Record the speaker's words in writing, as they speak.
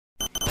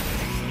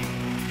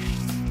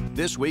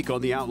This week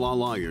on The Outlaw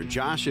Lawyer,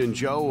 Josh and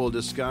Joe will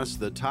discuss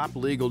the top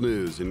legal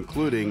news,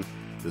 including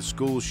the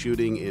school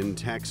shooting in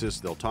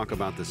Texas. They'll talk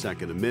about the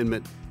Second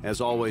Amendment.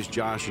 As always,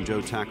 Josh and Joe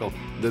tackle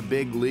the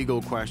big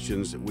legal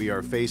questions that we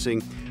are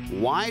facing.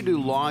 Why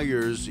do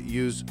lawyers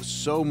use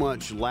so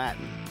much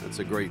Latin? That's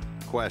a great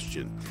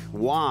question.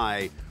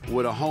 Why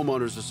would a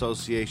homeowners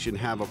association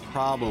have a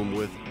problem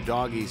with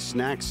doggy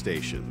snack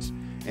stations?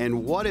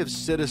 And what if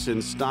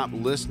citizens stop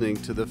listening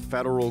to the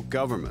federal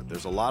government?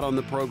 There's a lot on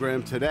the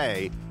program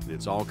today, and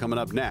it's all coming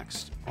up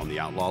next on The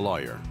Outlaw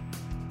Lawyer.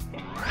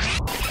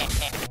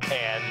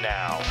 And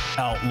now,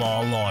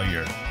 Outlaw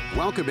Lawyer.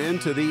 Welcome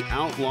into The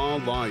Outlaw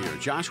Lawyer.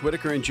 Josh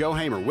Whitaker and Joe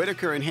Hamer.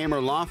 Whitaker and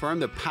Hamer Law Firm,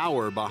 the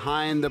power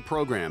behind the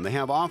program. They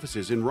have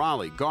offices in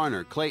Raleigh,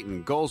 Garner,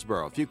 Clayton,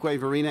 Goldsboro,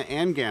 Fuquay-Varina,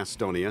 and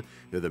Gastonia.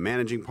 They're the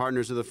managing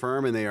partners of the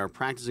firm, and they are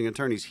practicing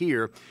attorneys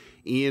here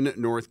in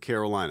North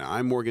Carolina.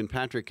 I'm Morgan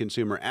Patrick,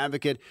 consumer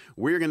advocate.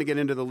 We're going to get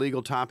into the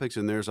legal topics,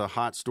 and there's a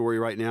hot story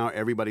right now.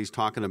 Everybody's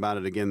talking about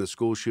it again, the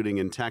school shooting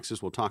in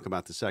Texas. We'll talk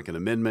about the Second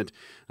Amendment.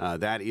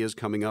 That is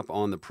coming up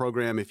on the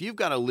program. If you've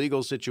got a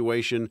legal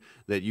situation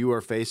that you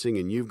are facing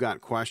and you've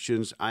got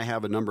questions, I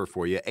have a number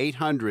for you,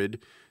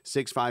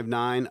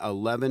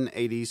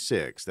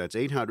 800-659-1186. That's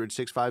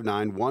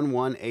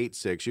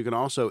 800-659-1186. You can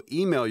also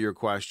email your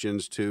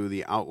questions to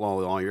the Outlaw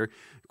Lawyer,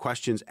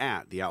 questions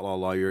at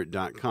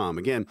theoutlawlawyer.com.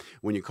 Again,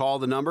 when you call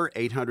the number,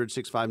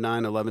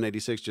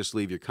 800-659-1186, just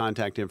leave your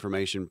contact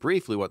information,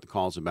 briefly what the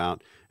call's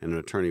about, and an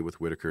attorney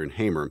with Whitaker and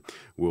Hamer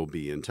will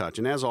be in touch.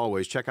 And as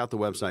always, check out the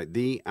website,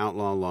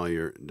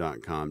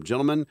 theoutlawlawyer.com.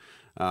 Gentlemen,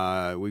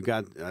 we've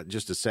got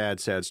just a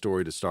sad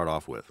story to start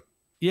off with.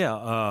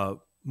 Yeah,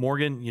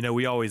 Morgan,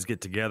 we always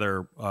get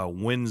together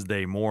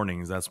Wednesday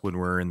mornings. That's when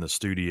we're in the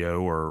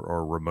studio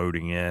or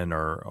remoting in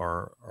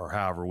or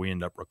however we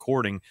end up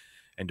recording.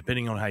 And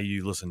depending on how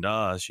you listen to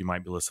us, you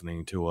might be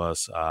listening to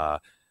us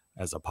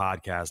as a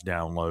podcast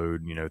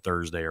download,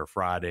 Thursday or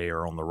Friday,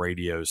 or on the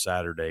radio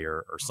Saturday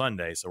or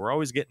Sunday. So we're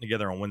always getting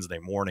together on Wednesday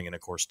morning. And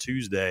of course,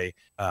 Tuesday,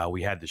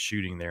 we had the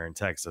shooting there in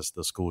Texas,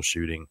 the school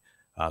shooting.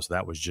 So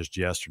that was just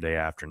yesterday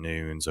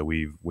afternoon. So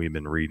we've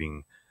been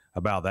reading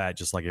about that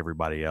just like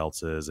everybody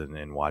else is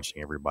and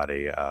watching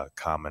everybody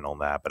comment on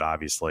that. But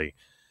obviously,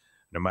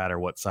 no matter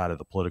what side of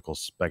the political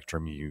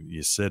spectrum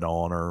you sit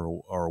on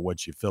or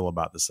what you feel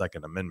about the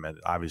Second Amendment,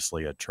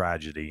 obviously a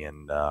tragedy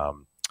and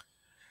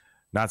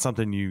not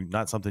something you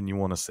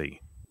want to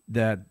see.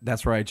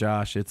 That's right,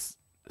 Josh. It's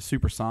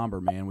super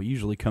somber, man. We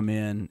usually come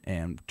in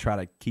and try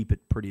to keep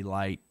it pretty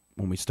light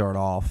when we start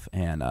off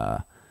and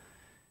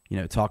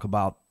talk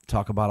about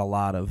a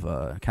lot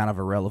of kind of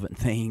irrelevant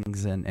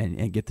things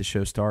and get the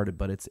show started.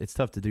 But it's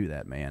tough to do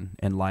that, man,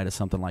 in light of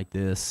something like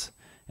this.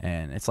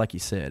 And it's like you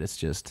said, it's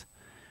just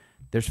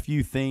there's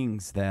few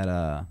things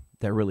that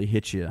really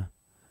hit you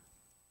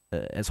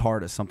as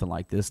hard as something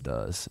like this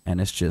does,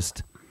 and it's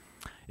just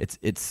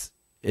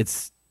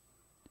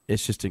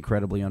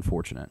incredibly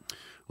unfortunate.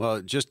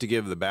 Well, just to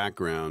give the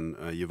background,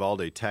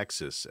 Uvalde,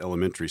 Texas,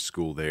 elementary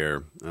school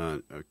there.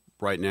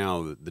 Right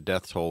now, the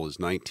death toll is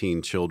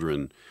 19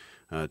 children,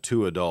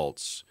 2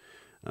 adults.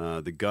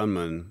 The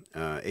gunman,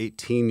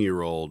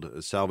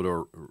 18-year-old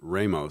Salvador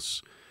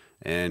Ramos,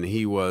 and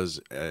he was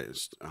a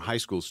high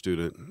school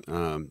student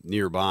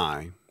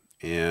nearby,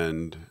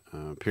 and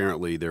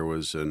apparently there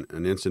was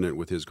an incident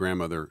with his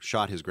grandmother,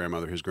 shot his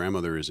grandmother. His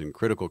grandmother is in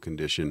critical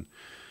condition.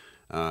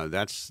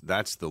 That's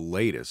the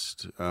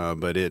latest,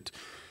 but it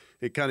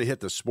kind of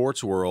hit the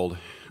sports world.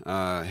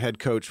 Head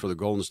coach for the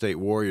Golden State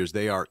Warriors,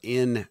 they are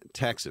in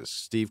Texas.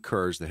 Steve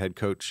Kerr's the head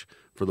coach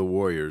for the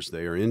Warriors.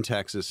 They are in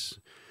Texas.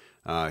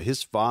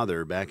 His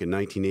father, back in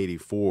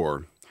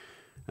 1984,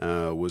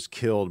 was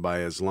killed by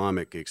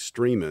Islamic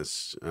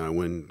extremists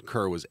when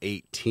Kerr was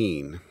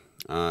 18.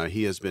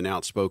 He has been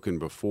outspoken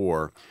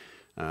before.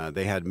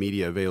 They had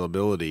media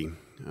availability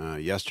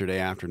yesterday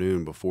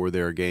afternoon before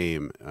their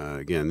game.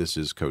 Again, this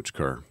is Coach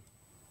Kerr.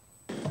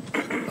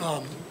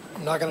 I'm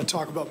not going to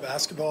talk about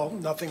basketball.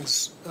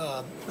 Nothing's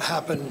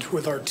happened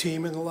with our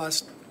team in the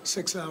last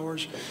 6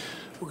 hours.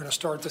 We're going to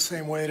start the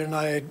same way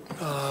tonight.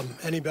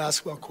 Any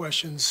basketball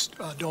questions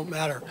don't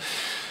matter.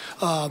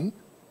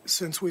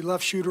 Since we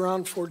left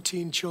shoot-around,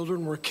 14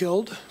 children were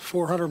killed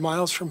 400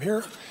 miles from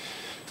here,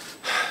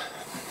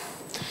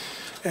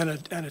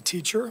 and a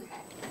teacher.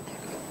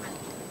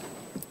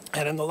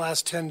 And in the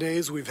last 10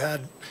 days, we've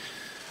had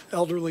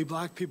elderly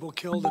black people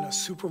killed in a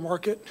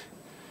supermarket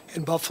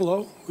in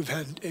Buffalo. We've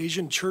had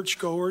Asian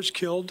churchgoers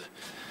killed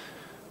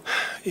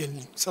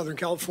in Southern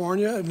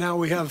California, and now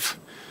we have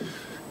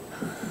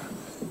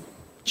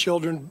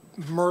children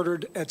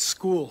murdered at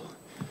school.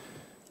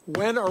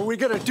 When are we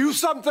going to do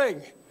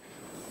something?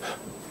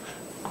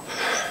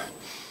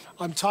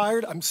 I'm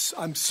tired. I'm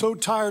so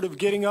tired of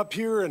getting up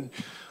here and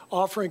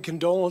offering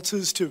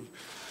condolences to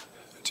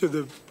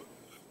the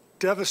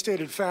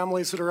devastated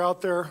families that are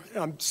out there.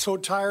 I'm so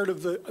tired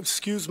of I'm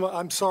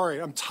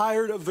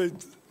tired of the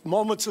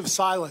moments of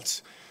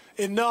silence.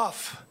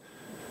 Enough.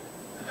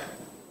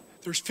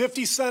 There's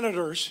 50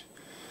 senators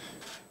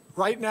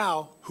right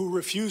now who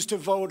refuse to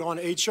vote on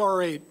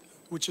H.R. 8,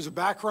 which is a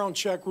background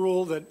check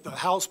rule that the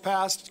House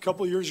passed a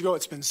couple of years ago.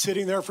 It's been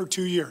sitting there for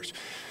 2 years.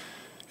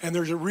 And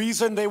there's a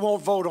reason they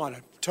won't vote on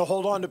it, to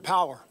hold on to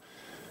power.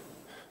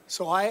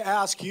 So I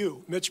ask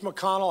you, Mitch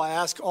McConnell, I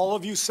ask all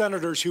of you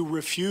senators who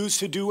refuse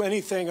to do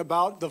anything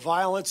about the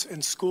violence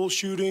and school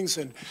shootings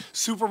and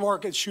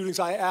supermarket shootings,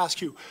 I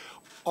ask you,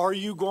 are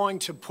you going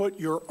to put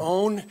your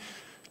own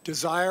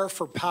desire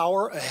for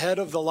power ahead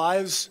of the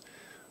lives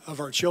of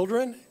our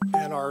children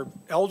and our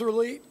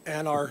elderly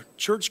and our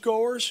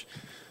churchgoers?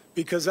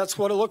 Because that's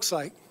what it looks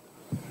like.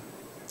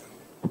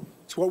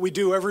 It's what we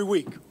do every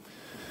week.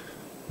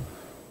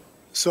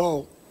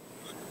 So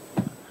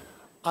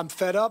I'm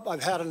fed up.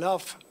 I've had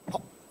enough.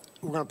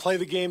 We're going to play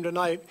the game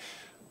tonight,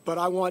 but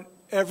I want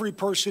every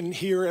person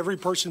here, every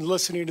person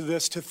listening to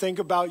this, to think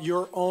about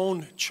your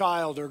own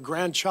child or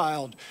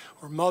grandchild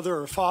or mother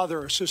or father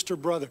or sister,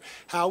 brother.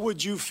 How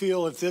would you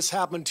feel if this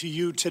happened to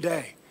you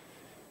today?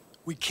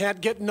 We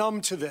can't get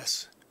numb to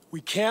this. We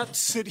can't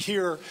sit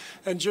here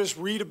and just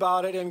read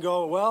about it and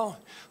go, well,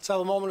 let's have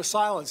a moment of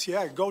silence.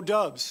 Yeah, go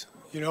Dubs,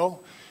 you know.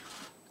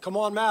 Come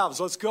on, Mavs,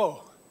 let's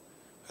go.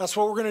 That's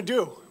what we're going to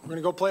do. We're going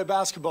to go play a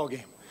basketball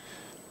game.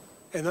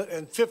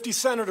 And 50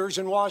 senators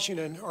in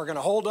Washington are going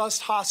to hold us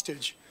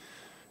hostage.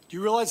 Do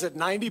you realize that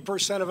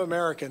 90% of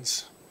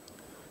Americans,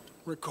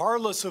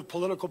 regardless of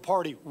political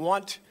party,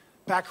 want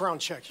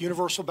background check,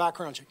 universal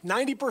background check?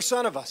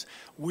 90% of us,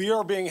 we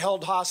are being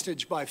held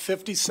hostage by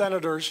 50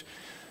 senators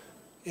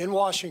in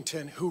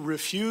Washington who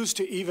refuse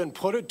to even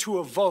put it to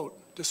a vote,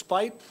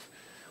 despite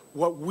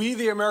what we,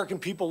 the American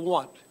people,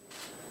 want.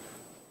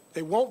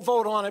 They won't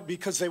vote on it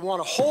because they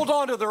want to hold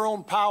on to their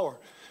own power.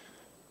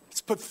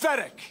 It's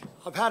pathetic.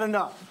 I've had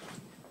enough.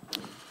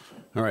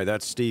 All right,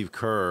 that's Steve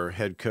Kerr,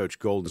 head coach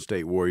Golden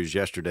State Warriors,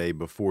 yesterday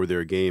before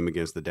their game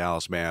against the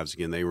Dallas Mavs.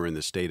 Again, they were in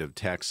the state of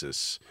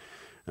Texas.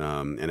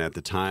 And at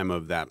the time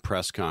of that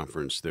press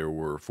conference, there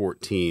were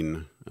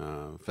 14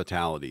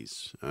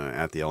 fatalities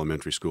at the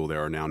elementary school.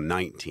 There are now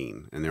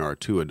 19, and there are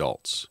 2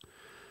 adults.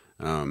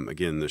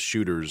 Again, the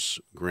shooter's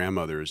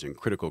grandmother is in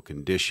critical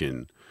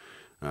condition.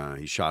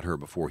 He shot her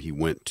before he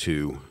went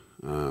to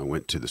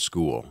the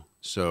school.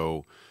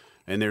 So,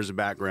 and there's a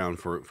background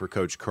for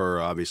Coach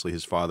Kerr. Obviously,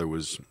 his father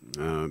was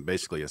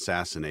basically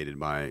assassinated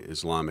by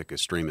Islamic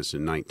extremists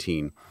in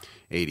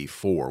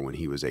 1984 when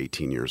he was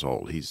 18 years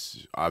old.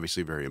 He's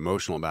obviously very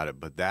emotional about it,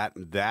 but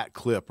that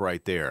clip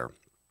right there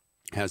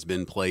has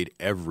been played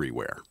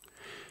everywhere.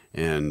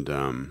 And,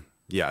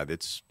 yeah,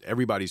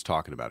 everybody's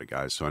talking about it,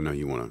 guys, so I know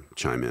you want to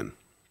chime in.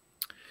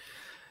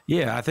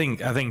 Yeah, I think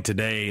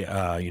today,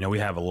 we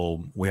have a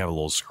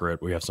little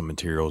script. We have some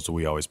materials that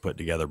we always put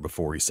together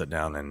before we sit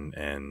down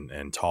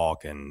and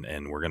talk,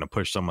 and we're going to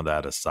push some of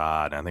that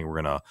aside. I think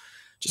we're going to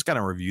just kind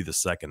of review the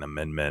Second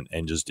Amendment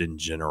and just in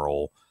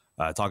general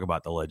talk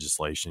about the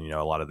legislation. You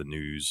know, a lot of the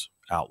news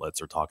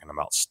outlets are talking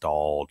about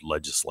stalled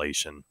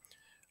legislation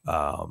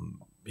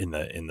in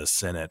the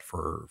Senate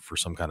for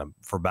some kind of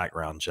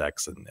background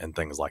checks and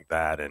things like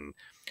that, and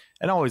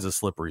always a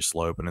slippery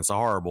slope, and it's a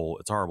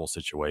horrible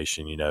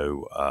situation. You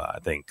know, I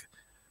think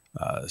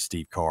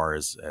Steve Kerr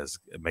has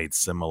made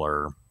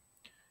similar.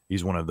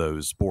 He's one of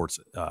those sports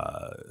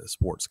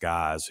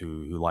guys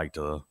who like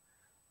to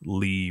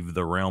leave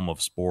the realm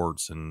of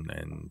sports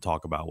and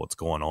talk about what's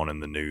going on in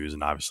the news.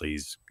 And obviously,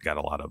 he's got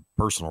a lot of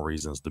personal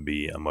reasons to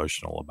be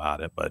emotional about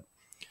it. But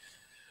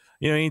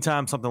you know,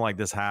 anytime something like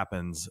this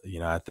happens, you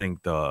know, I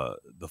think the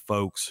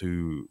folks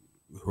who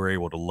are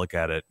able to look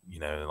at it, you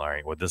know,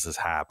 like, well, this has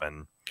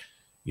happened.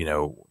 You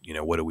know,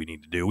 what do we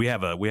need to do? We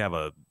have a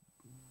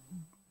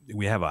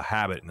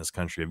habit in this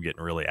country of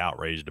getting really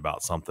outraged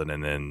about something,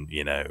 and then,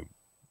 you know,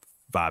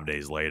 5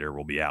 days later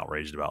we'll be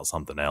outraged about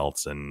something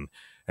else, and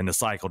the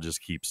cycle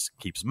just keeps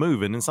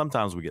moving. And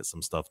sometimes we get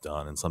some stuff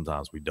done, and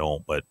sometimes we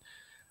don't. But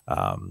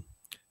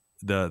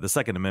the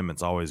Second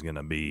Amendment's always going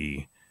to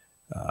be,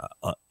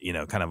 you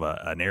know, kind of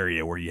an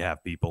area where you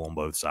have people on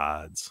both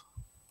sides.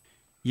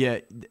 Yeah,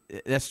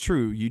 that's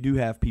true. You do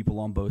have people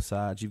on both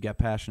sides. You've got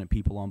passionate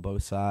people on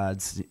both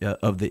sides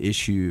of the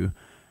issue.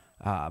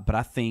 But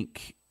I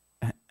think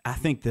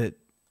that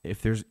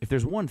if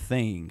there's one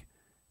thing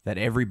that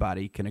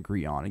everybody can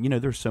agree on, and, you know,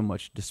 there's so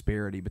much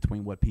disparity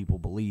between what people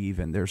believe,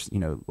 and there's, you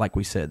know, like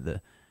we said,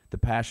 the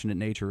passionate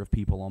nature of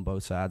people on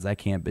both sides, that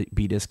can't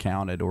be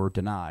discounted or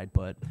denied.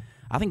 But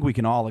I think we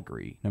can all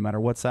agree, no matter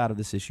what side of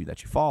this issue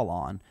that you fall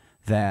on,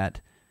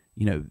 that,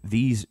 you know,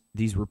 these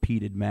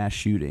repeated mass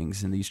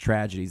shootings and these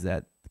tragedies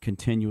that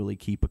continually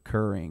keep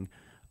occurring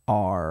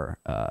are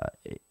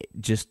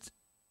just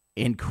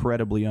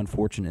incredibly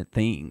unfortunate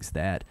things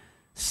that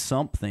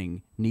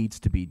something needs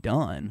to be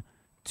done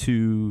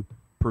to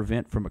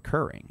prevent from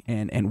occurring.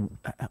 And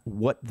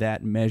what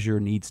that measure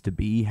needs to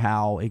be,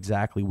 how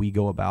exactly we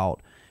go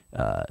about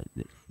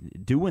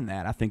doing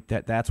that, I think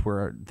that's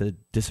where the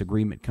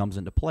disagreement comes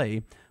into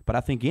play. But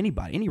I think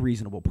any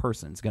reasonable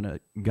person is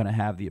gonna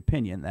have the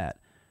opinion that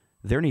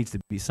there needs to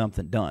be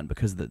something done,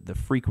 because the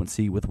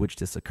frequency with which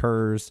this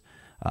occurs,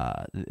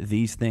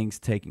 these things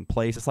taking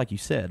place, it's like you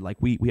said, like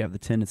we have the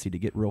tendency to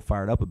get real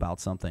fired up about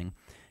something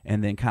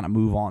and then kind of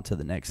move on to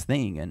the next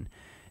thing.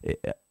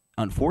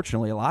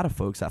 unfortunately, a lot of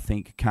folks, I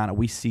think,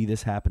 we see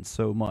this happen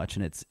so much,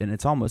 and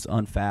it's almost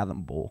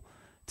unfathomable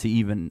to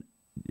even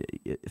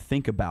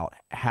think about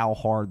how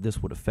hard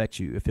this would affect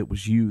you if it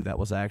was you that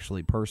was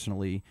actually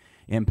personally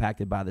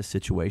impacted by this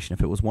situation,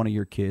 if it was one of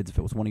your kids, if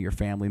it was one of your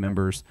family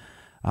members.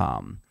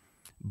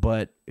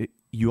 But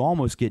you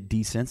almost get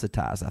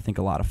desensitized, I think,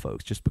 a lot of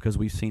folks, just because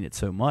we've seen it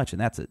so much.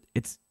 And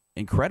it's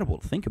incredible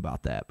to think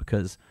about that,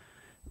 because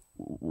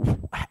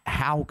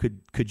how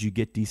could you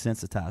get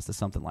desensitized to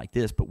something like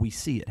this? But we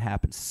see it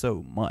happen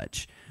so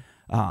much.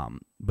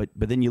 But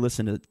then you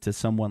listen to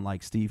someone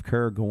like Steve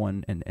Kerr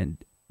going and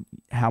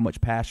how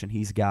much passion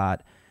he's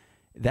got.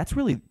 That's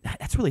really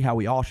how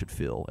we all should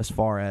feel, as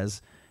far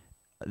as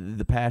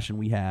the passion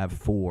we have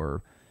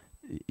for,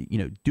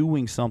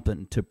 doing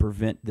something to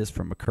prevent this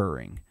from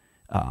occurring.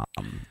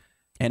 And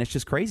it's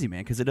just crazy,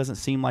 man, because it doesn't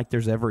seem like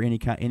there's ever any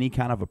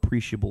kind of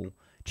appreciable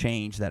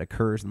change that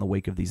occurs in the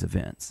wake of these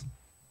events.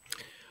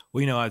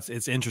 Well,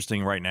 it's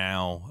interesting right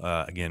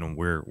now. Again,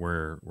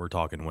 we're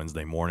talking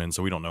Wednesday morning,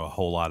 so we don't know a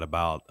whole lot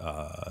about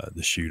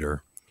the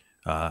shooter.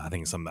 I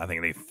think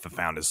they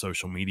found his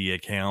social media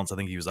accounts. I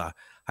think he was a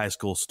high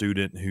school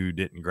student who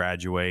didn't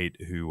graduate,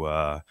 who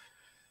obviously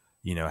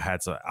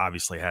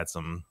had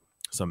some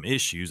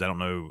issues. I don't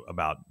know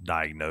about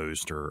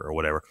diagnosed or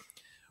whatever,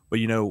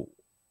 but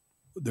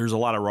there's a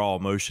lot of raw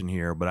emotion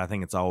here. But I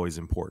think it's always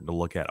important to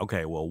look at,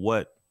 okay,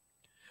 well,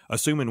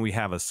 assuming we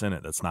have a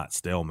Senate that's not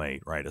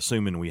stalemate, right?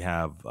 Assuming we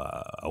have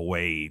a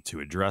way to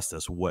address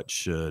this, what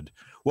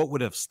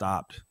would have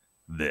stopped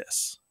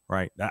this,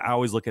 right? I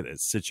always look at a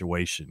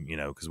situation,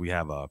 because we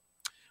have a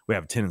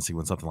tendency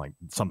when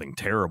something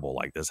terrible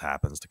like this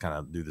happens to kind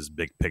of do this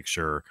big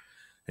picture.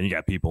 And you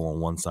got people on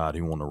one side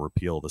who want to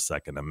repeal the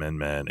Second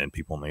Amendment, and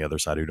people on the other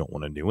side who don't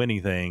want to do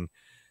anything.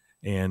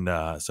 And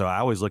so I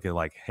always look at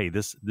like, hey,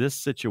 this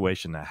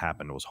situation that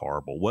happened was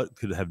horrible. What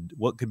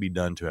could be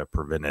done to have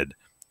prevented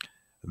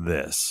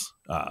this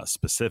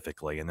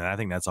specifically? And then I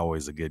think that's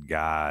always a good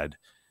guide.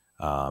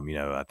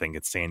 I think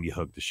it's Sandy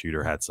Hook, the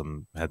shooter, had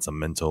some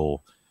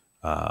mental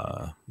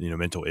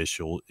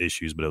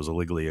issues, but it was a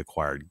legally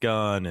acquired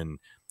gun, and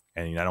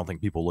I don't think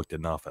people looked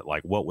enough at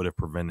like what would have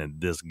prevented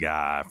this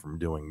guy from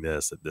doing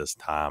this at this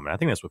time. And I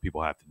think that's what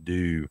people have to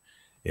do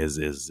is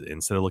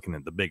instead of looking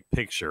at the big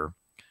picture,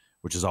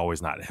 which is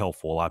always not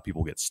helpful, a lot of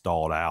people get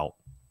stalled out,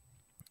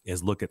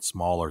 is look at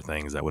smaller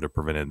things that would have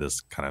prevented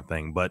this kind of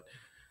thing. But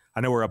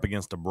I know we're up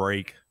against a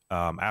break.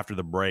 After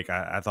the break,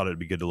 I thought it'd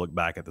be good to look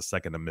back at the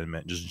Second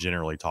Amendment, just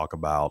generally talk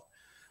about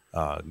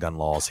gun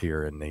laws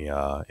here in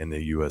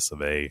the U.S.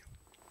 of A.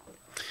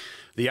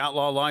 The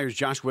Outlaw Lawyers,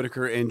 Josh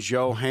Whitaker and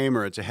Joe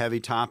Hamer. It's a heavy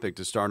topic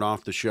to start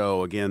off the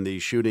show. Again, the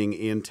shooting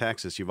in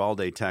Texas,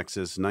 Uvalde,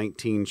 Texas,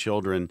 19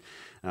 children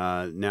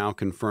now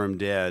confirmed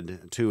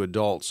dead, 2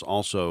 adults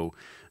also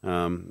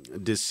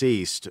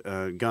deceased.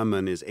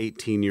 Gunman is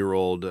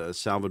 18-year-old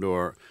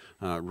Salvador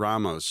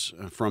Ramos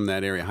from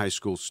that area, high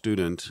school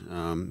student,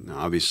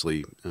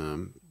 obviously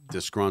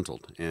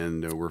disgruntled.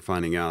 And we're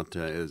finding out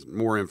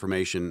more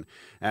information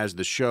as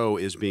the show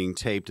is being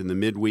taped in the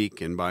midweek,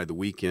 and by the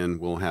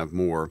weekend we'll have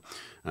more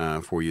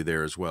for you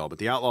there as well. But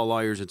the Outlaw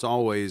Lawyers, it's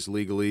always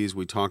legalese.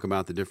 We talk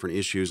about the different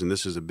issues, and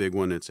this is a big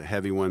one. It's a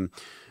heavy one.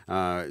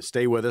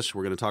 Stay with us.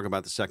 We're going to talk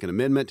about the Second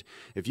Amendment.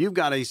 If you've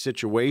got a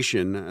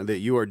situation that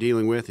you are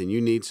dealing with and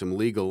you need some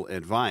legal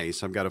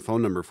advice, I've got a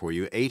phone number for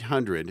you,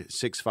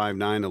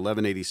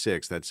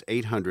 800-659-1186. That's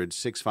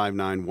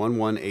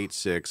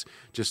 800-659-1186.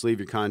 Just leave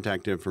your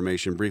contact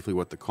information, briefly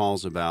what the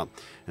call's about,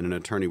 and an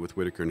attorney with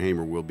Whitaker and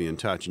Hamer will be in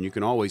touch. And you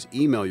can always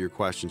email your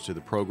questions to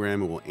the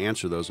program, and we'll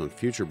answer those on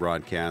future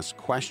broadcasts.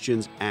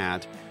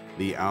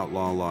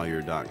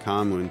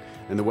 Questions@theoutlawlawyer.com,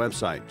 and the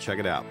website, check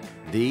it out,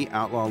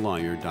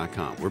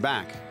 theoutlawlawyer.com. We're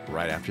back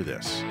right after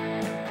this.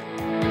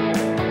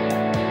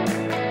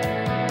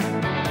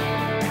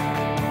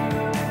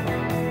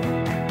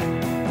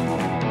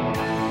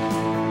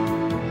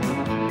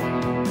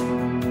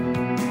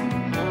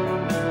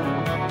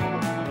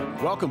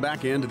 Welcome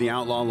back into the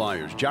Outlaw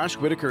Lawyers. Josh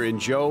Whitaker and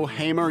Joe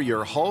Hamer,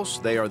 your hosts.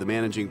 They are the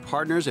managing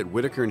partners at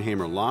Whitaker and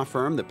Hamer Law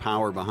Firm, the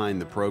power behind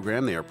the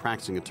program. They are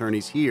practicing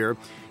attorneys here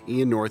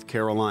in North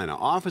Carolina.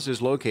 Office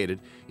is located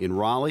in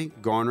Raleigh,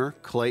 Garner,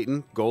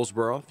 Clayton,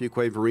 Goldsboro,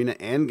 Fuquay-Varina,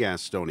 and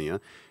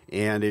Gastonia.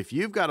 And if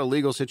you've got a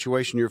legal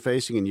situation you're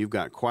facing and you've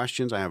got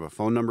questions, I have a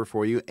phone number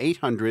for you,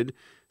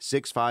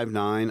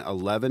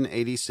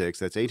 800-659-1186.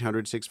 That's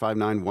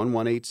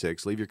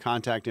 800-659-1186. Leave your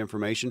contact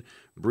information,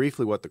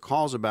 briefly what the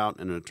call's about,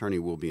 and an attorney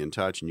will be in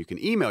touch. And you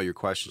can email your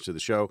questions to the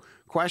show,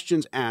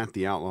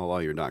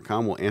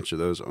 questions@theoutlawlawyer.com. We'll answer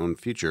those on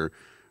future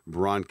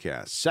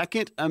broadcasts.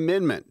 Second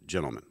Amendment,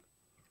 gentlemen.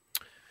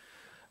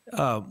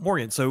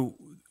 Morgan, so,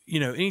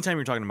 anytime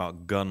you're talking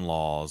about gun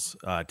laws,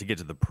 to get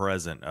to the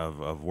present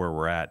of where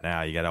we're at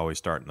now, you got to always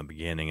start in the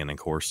beginning. And of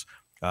course,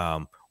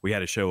 we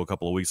had a show a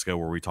couple of weeks ago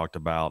where we talked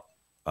about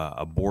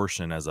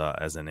abortion as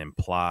an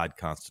implied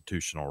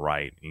constitutional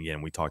right.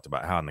 Again, we talked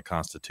about how in the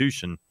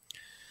Constitution,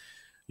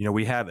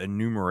 we have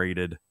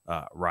enumerated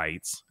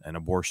rights, and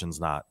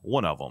abortion's not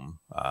one of them.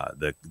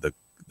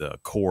 The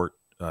court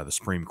the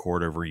Supreme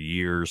Court over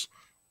years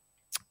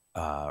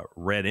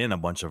read in a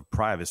bunch of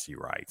privacy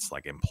rights,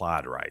 like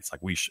implied rights.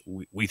 Like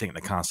we think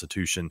the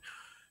Constitution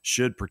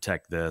should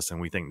protect this,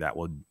 and we think that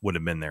would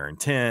have been their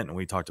intent. And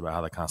we talked about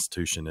how the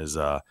Constitution is,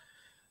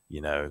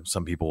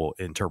 some people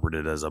interpret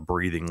it as a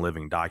breathing,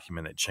 living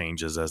document that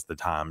changes as the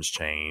times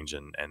change,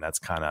 and that's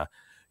kind of,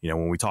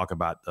 when we talk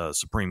about the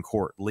Supreme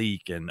Court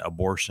leak and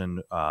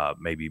abortion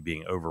maybe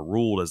being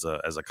overruled as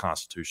a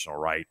constitutional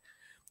right,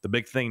 the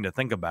big thing to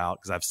think about,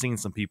 because I've seen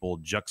some people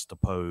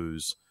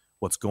juxtapose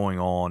what's going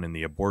on in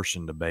the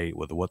abortion debate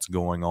with what's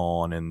going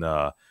on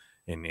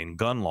in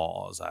gun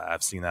laws.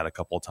 I've seen that a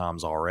couple of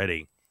times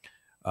already.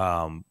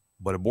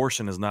 But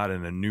abortion is not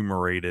an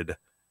enumerated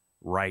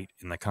right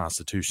in the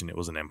Constitution. It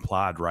was an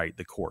implied right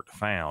the court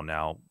found.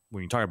 Now,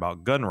 when you talk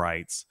about gun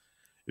rights,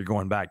 you're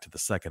going back to the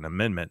Second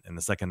Amendment, and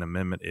the Second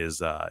Amendment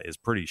is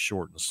pretty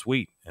short and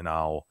sweet. And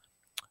I'll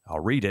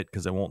read it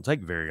because it won't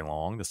take very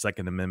long. The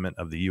Second Amendment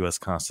of the U.S.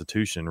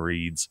 Constitution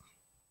reads,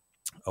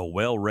 "A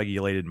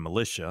well-regulated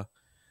militia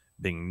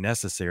being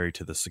necessary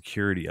to the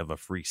security of a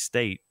free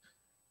state,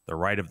 the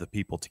right of the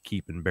people to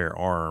keep and bear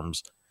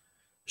arms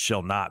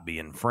shall not be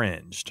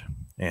infringed."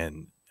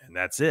 And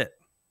that's it.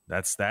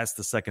 That's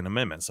the Second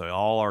Amendment. So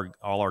all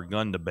our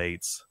gun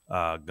debates,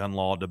 gun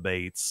law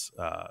debates,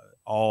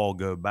 all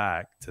go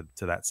back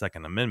to that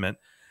Second Amendment.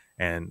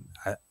 And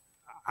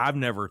I've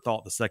never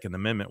thought the Second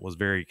Amendment was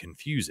very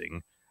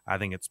confusing. I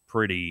think it's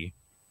pretty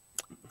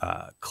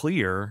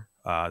clear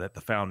that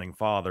the founding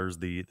fathers,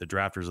 the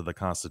drafters of the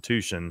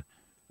Constitution,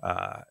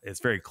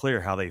 it's very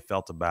clear how they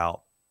felt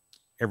about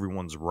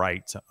everyone's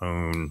right to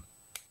own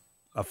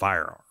a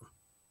firearm.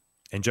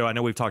 And Joe, I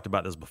know we've talked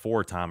about this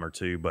before a time or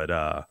two,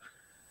 but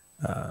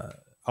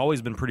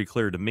always been pretty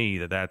clear to me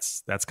that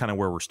that's kind of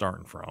where we're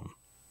starting from.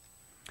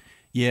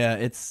 Yeah,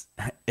 it's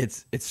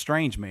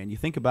strange, man. You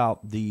think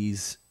about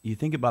these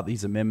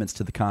amendments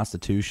to the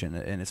Constitution,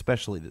 and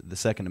especially the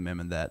Second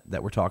Amendment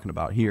that we're talking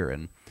about here.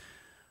 And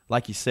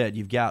like you said,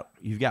 you've got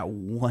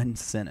one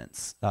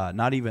sentence,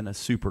 not even a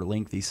super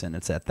lengthy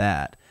sentence at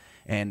that.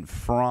 And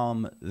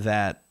from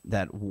that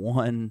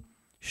one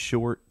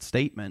short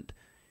statement,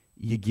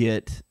 you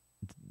get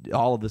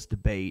all of this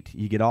debate,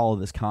 you get all of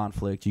this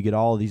conflict, you get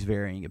all of these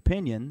varying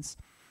opinions,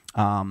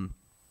 and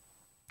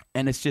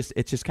it's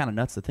just kind of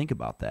nuts to think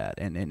about that,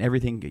 and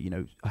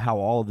everything, how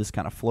all of this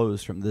kind of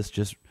flows from this.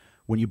 Just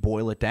when you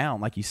boil it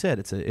down, like you said,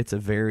 it's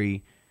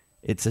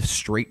a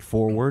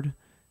straightforward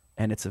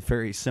and it's a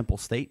very simple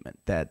statement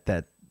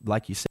that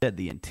like you said,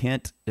 the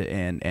intent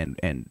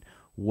and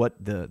what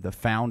the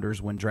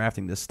founders, when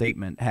drafting this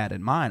statement, had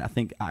in mind. I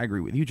think I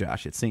agree with you,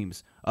 Josh. It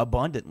seems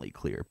abundantly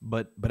clear.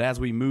 But as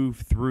we move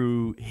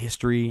through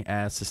history,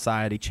 as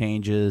society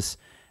changes,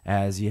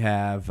 as you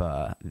have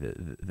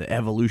the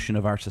evolution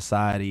of our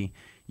society,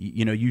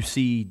 you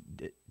see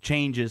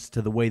changes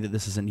to the way that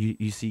this is, and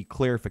you see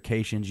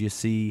clarifications, you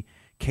see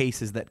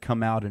cases that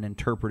come out and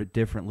interpret it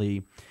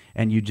differently,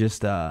 and you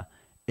just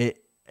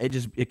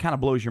it kind of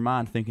blows your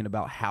mind thinking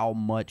about how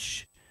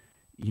much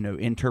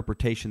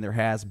interpretation there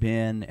has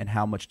been and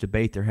how much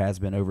debate there has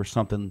been over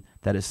something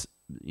that is,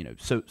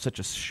 such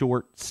a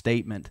short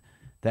statement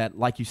that,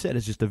 like you said,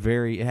 is just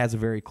it has a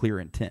very clear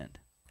intent.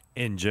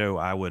 And Joe,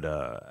 I would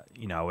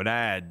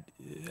add,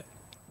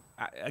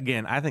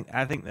 again, I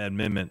think the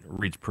amendment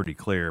reads pretty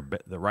clear,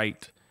 but the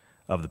right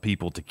of the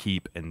people to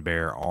keep and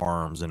bear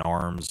arms, and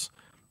arms,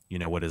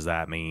 what does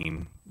that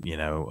mean?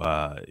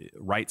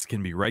 Rights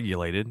can be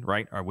regulated,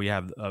 right? Or we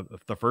have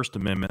the First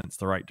Amendment, it's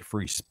the right to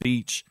free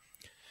speech.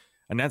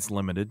 And that's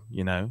limited,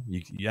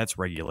 that's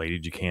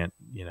regulated. You can't,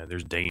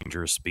 there's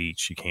dangerous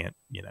speech. You can't,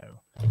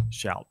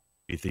 shout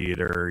in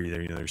theater.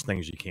 There's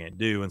things you can't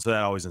do. And so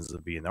that always ends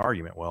up being the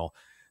argument. Well,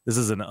 this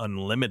is an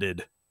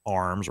unlimited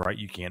arms, right?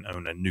 You can't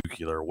own a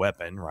nuclear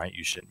weapon, right?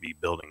 You shouldn't be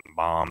building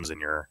bombs in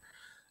your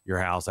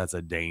house. That's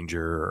a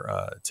danger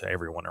to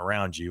everyone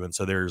around you. And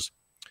so there's,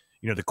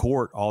 the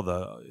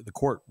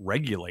court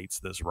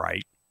regulates this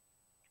right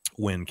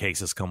when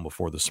cases come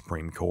before the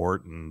Supreme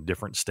Court, and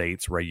different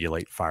states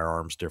regulate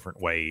firearms different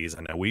ways.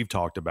 I know we've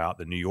talked about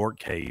the New York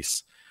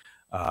case.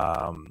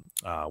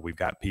 We've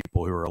got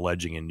people who are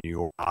alleging in New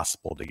York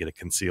possible to get a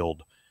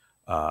concealed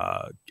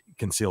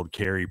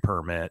carry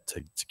permit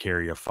to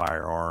carry a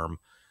firearm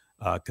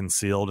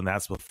concealed, and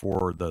that's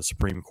before the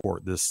Supreme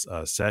Court this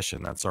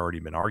session. That's already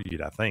been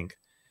argued, I think,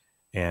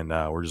 and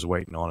we're just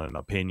waiting on an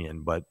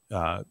opinion. But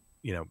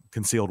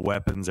concealed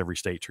weapons, every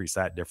state treats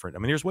that different. I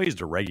mean, there's ways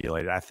to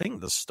regulate it. I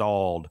think the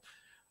stalled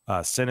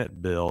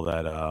Senate bill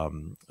that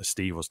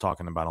Steve was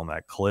talking about on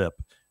that clip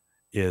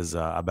is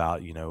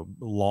about,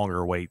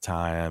 longer wait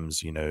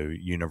times,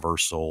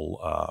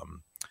 universal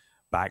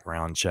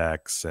background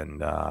checks,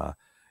 and,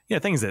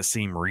 things that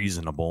seem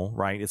reasonable,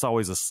 right? It's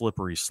always a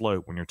slippery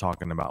slope when you're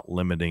talking about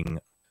limiting,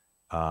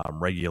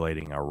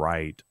 regulating a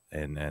right.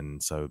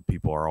 And so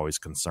people are always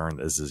concerned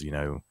that this is,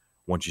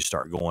 once you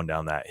start going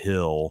down that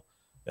hill,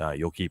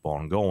 you'll keep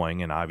on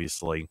going. And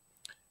obviously,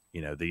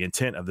 the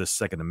intent of this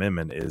Second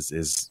Amendment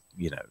is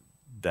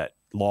that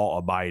law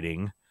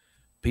abiding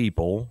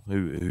people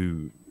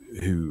who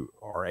who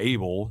are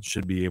able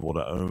should be able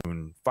to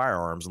own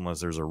firearms unless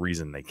there's a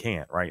reason they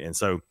can't, right? And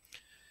so,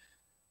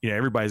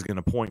 everybody's going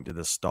to point to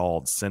the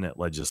stalled Senate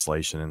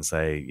legislation and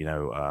say,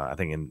 I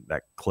think in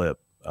that clip,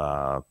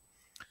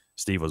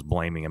 Steve was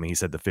blaming. I mean, he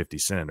said the 50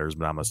 senators,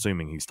 but I'm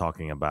assuming he's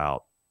talking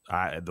about.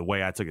 The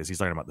way I took it is he's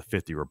talking about the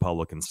 50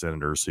 Republican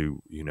senators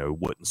who,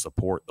 wouldn't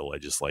support the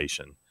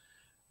legislation.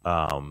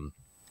 But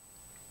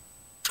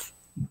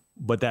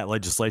that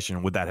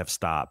legislation, would that have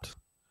stopped?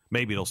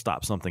 Maybe it'll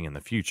stop something in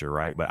the future,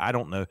 right? But I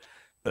don't know.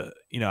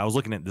 I was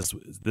looking at this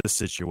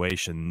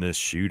situation, this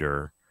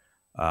shooter.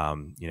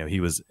 He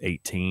was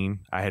 18.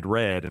 I had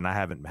read, and I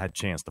haven't had a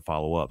chance to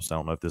follow up, so I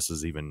don't know if this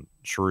is even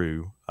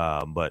true.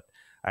 But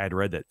I had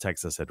read that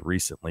Texas had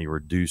recently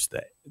reduced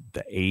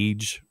the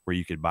age where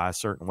you could buy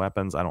certain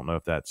weapons. I don't know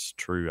if that's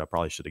true. I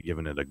probably should have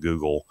given it a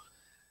Google.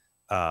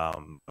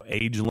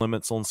 Age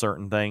limits on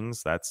certain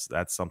things. That's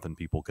something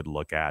people could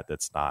look at.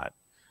 That's not,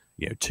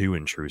 too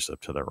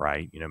intrusive to the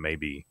right.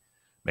 Maybe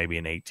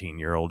an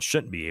 18-year-old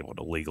shouldn't be able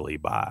to legally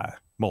buy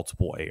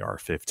multiple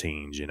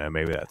AR-15s.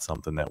 Maybe that's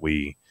something that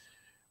we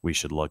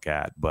should look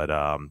at. But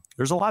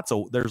there's lots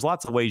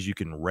of ways you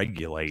can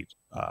regulate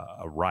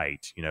a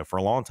right. For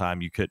a long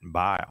time, you couldn't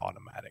buy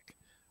automatic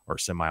or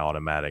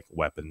semi-automatic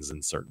weapons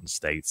in certain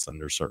states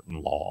under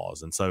certain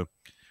laws, and so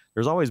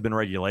there's always been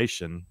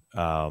regulation.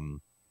 I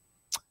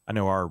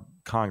know our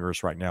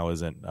Congress right now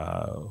isn't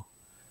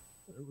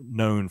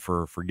known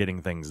for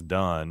getting things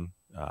done,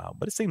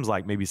 but it seems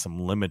like maybe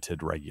some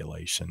limited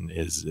regulation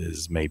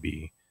is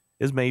maybe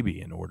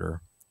in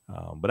order.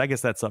 But I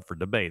guess that's up for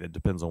debate. It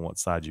depends on what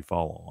side you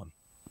fall on.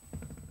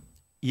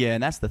 Yeah,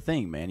 and that's the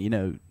thing,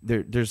 man.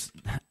 There's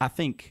I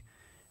think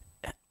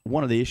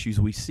one of the issues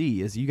we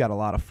see is you got a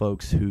lot of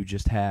folks who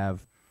just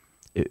have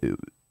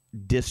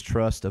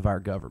distrust of our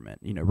government,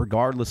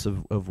 regardless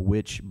of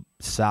which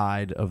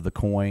side of the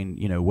coin,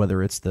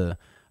 whether it's a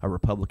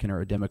Republican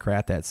or a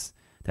Democrat that's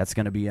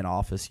going to be in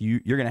office,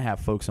 you're going to have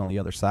folks on the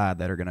other side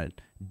that are going to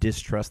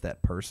distrust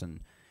that person,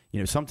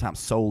 sometimes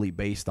solely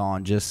based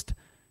on just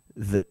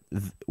the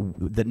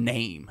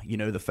name,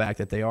 the fact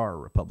that they are a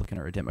Republican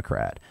or a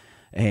Democrat.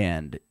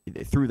 And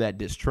through that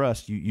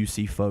distrust, you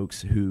see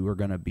folks who are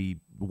going to be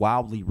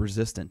wildly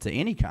resistant to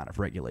any kind of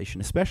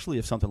regulation, especially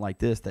if something like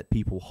this that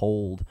people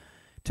hold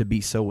to be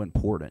so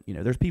important.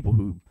 There's people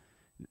who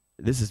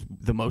this is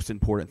the most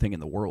important thing in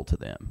the world to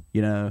them,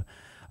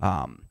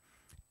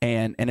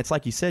 and it's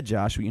like you said,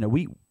 Josh,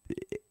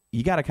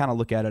 you got to kind of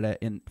look at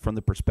it from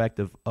the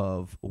perspective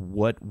of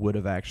what would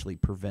have actually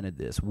prevented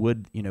this.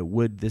 Would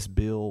this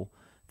bill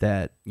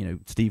that,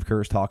 Steve Kerr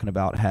is talking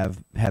about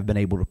have been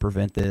able to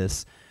prevent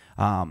this?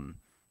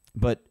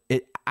 But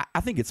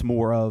I think it's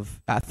more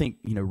of,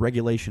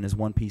 regulation is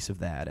one piece of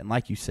that. And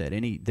like you said,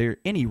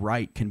 any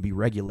right can be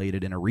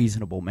regulated in a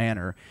reasonable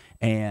manner.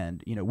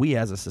 And, we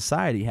as a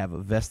society have a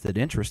vested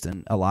interest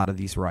in a lot of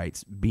these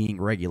rights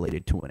being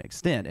regulated to an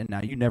extent. And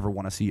now you never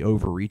want to see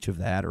overreach of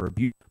that or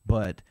abuse,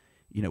 but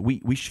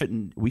we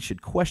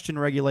should question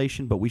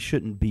regulation, but we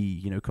shouldn't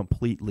be,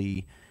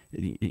 completely,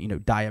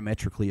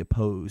 diametrically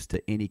opposed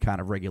to any kind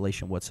of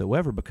regulation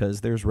whatsoever, because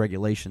there's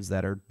regulations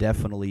that are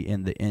definitely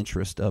in the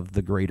interest of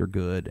the greater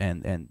good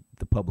and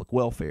the public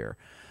welfare.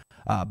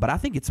 But I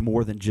think it's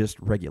more than just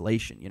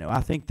regulation.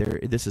 I think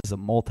this is a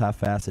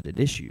multifaceted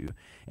issue,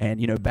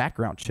 and,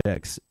 background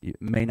checks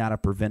may not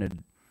have prevented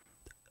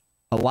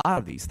a lot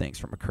of these things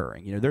from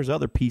occurring. There's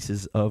other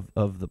pieces of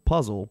the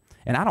puzzle,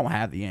 and I don't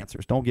have the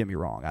answers. Don't get me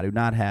wrong. I do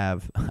not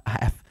have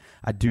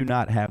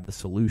the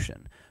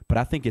solution, but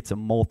I think it's a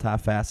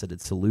multifaceted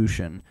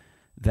solution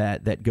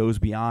that goes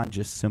beyond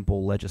just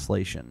simple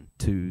legislation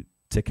to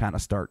kind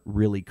of start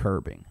really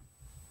curbing.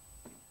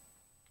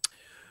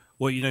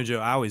 Well, Joe,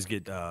 I always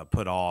get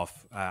put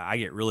off. I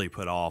get really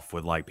put off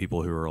with like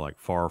people who are like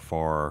far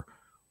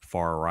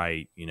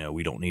right.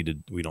 We don't need to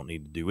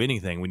do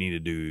anything. We need to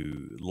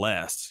do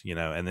less.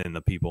 And then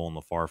the people on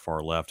the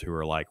far left who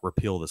are like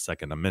repeal the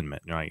Second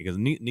Amendment, right? Because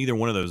neither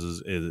one of those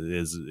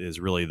is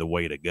really the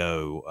way to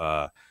go.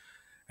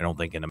 I don't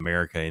think in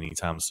America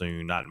anytime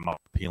soon. Not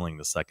repealing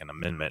the Second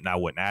Amendment, and I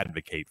wouldn't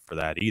advocate for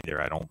that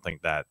either. I don't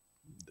think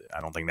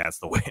that's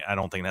the way. I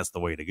don't think that's the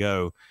way to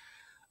go.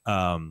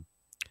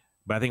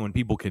 But I think when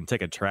people can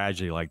take a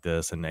tragedy like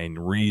this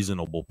and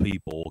reasonable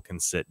people can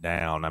sit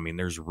down, I mean,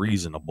 there's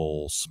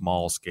reasonable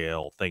small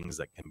scale things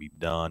that can be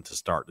done to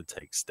start to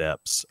take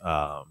steps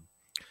to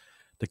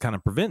kind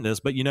of prevent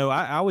this. But,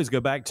 I always go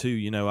back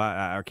to,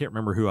 I can't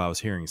remember who I was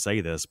hearing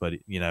say this, but,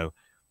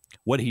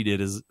 what he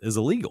did is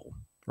illegal,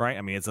 right?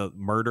 I mean, it's a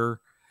murder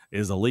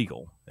is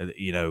illegal,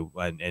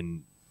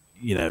 and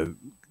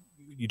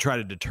you try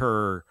to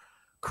deter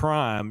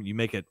crime, you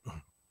make it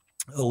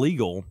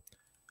illegal.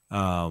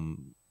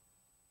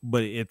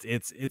 But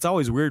it's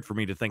always weird for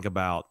me to think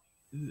about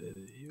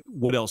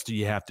what else do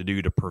you have to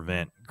do to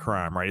prevent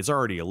crime, right? It's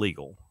already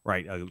illegal,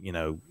 right?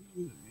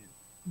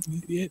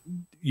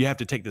 You have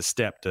to take the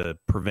step to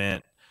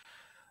prevent,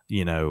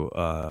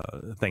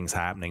 things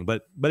happening.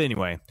 But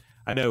anyway,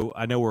 I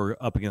know we're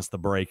up against the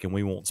break, and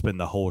we won't spend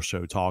the whole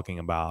show talking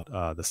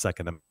about the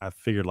second. I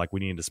figured like we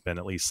needed to spend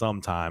at least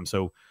some time,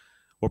 so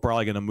we're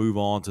probably going to move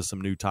on to some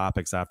new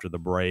topics after the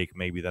break,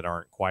 maybe that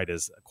aren't quite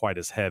as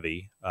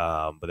heavy,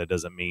 but that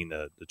doesn't mean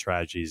the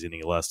tragedy is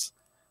any less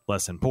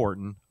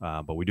important.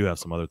 But we do have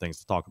some other things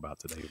to talk about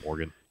today,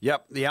 Morgan.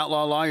 Yep, the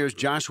Outlaw Lawyers,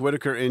 Josh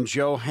Whitaker and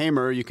Joe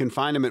Hamer. You can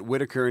find them at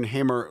Whitaker and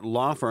Hamer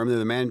Law Firm. They're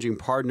the managing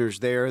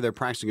partners there. They're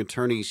practicing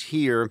attorneys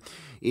here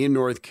in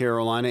North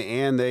Carolina,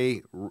 and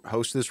they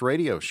host this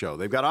radio show.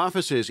 They've got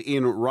offices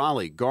in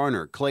Raleigh,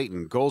 Garner,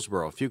 Clayton,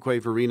 Goldsboro,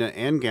 Fuquay Varina,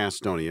 and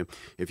Gastonia.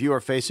 If you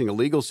are facing a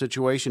legal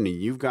situation and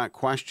you've got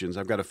questions,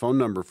 I've got a phone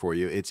number for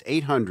you. It's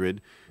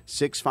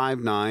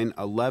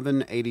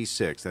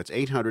 800-659-1186. That's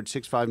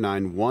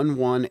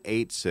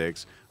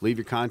 800-659-1186. Leave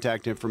your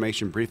contact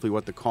information, briefly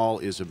what the call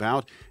is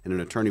about, and an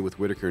attorney with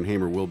Whitaker and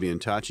Hamer will be in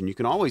touch. And you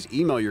can always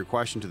email your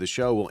question to the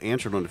show. We'll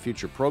answer it on a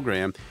future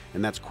program,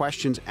 and that's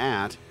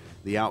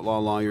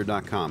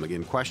questions@theoutlawlawyer.com.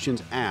 Again,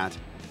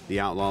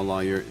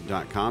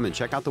 questions@theoutlawlawyer.com, and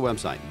check out the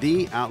website,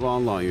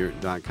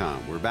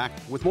 theoutlawlawyer.com. We're back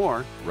with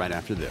more right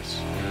after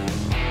this.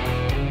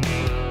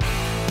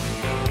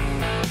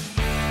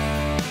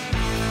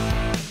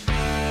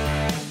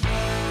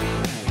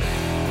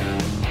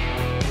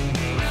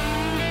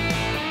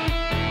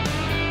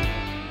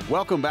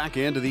 Welcome back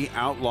into the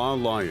Outlaw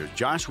Lawyers.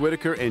 Josh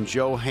Whitaker and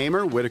Joe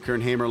Hamer, Whitaker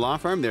and Hamer Law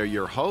Firm. They're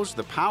your hosts.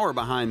 The power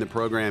behind the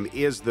program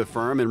is the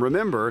firm. And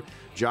remember,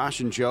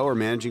 Josh and Joe are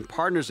managing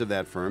partners of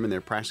that firm, and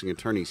they're practicing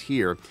attorneys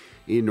here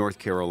in North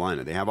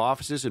Carolina. They have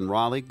offices in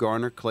Raleigh,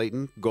 Garner,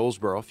 Clayton,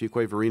 Goldsboro,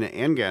 Fuquay Varina,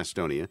 and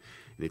Gastonia.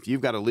 And if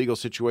you've got a legal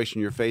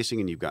situation you're facing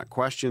and you've got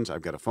questions,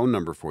 I've got a phone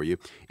number for you,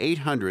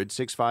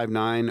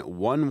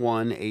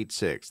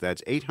 800-659-1186.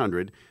 That's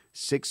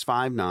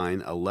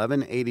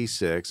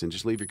 800-659-1186, and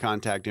just leave your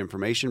contact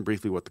information,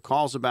 briefly what the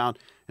call's about,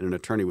 and an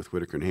attorney with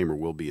Whitaker and Hamer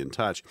will be in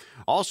touch.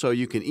 Also,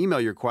 you can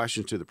email your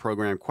questions to the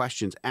program,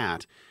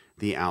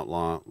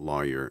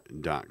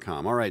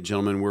 questions@theoutlawlawyer.com. All right,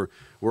 gentlemen, we're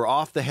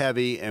off the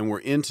heavy and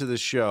we're into the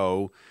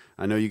show.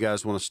 I know you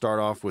guys want to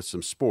start off with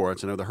some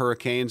sports. I know the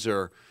Hurricanes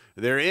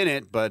they're in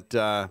it, but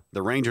the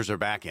Rangers are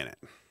back in it.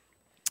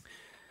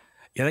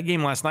 Yeah, that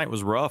game last night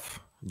was rough.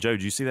 Joe,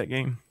 did you see that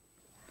game?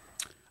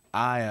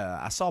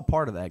 I saw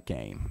part of that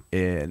game,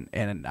 and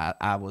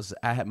I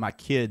had my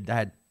two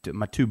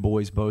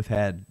boys both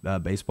had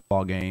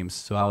baseball games,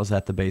 so I was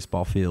at the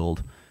baseball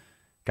field.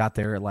 Got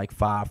there at like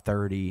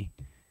 5:30.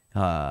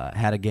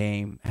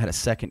 Had a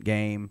second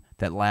game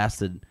that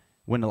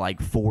went to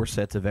like 4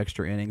 sets of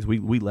extra innings.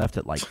 We left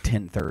at like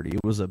 10:30.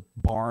 It was a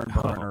barn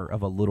burner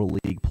of a little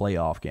league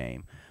playoff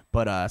game.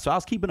 But so I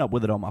was keeping up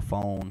with it on my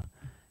phone.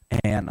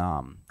 And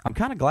I'm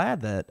kind of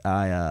glad that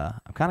I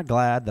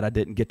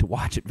didn't get to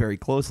watch it very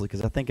closely,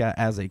 because I think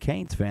as a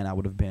Canes fan, I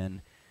would have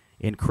been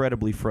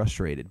incredibly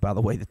frustrated by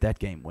the way that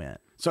game went.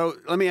 So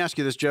let me ask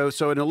you this, Joe.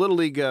 So in a Little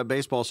League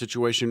baseball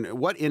situation,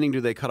 what inning do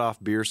they cut off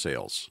beer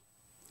sales?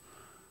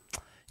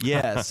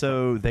 Yeah,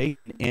 so they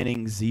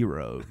inning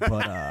 0,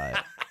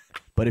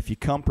 but if you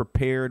come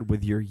prepared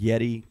with your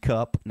Yeti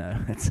cup, no,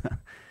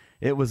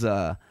 it was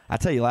I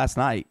tell you, last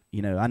night,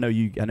 I know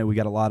we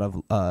got a lot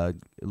of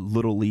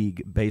Little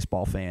League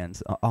baseball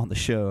fans on the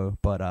show,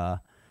 but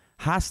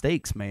high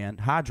stakes, man,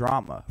 high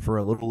drama for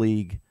a Little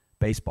League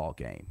baseball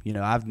game.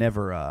 I've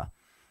never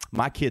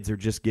my kids are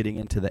just getting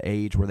into the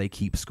age where they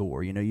keep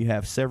score. You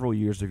have several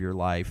years of your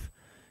life,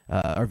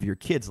 of your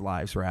kids'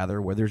 lives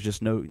rather, where there's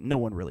just no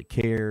one really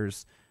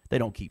cares. They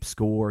don't keep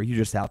score. You're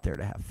just out there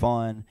to have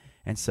fun.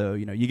 And so,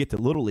 you get to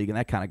Little League and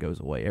that kind of goes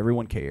away.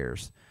 Everyone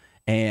cares.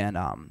 And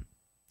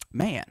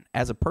man,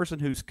 as a person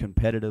who's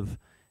competitive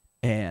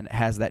and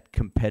has that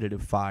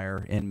competitive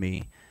fire in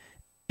me,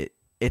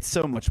 it's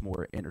so much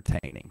more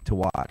entertaining to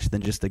watch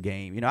than just a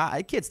game.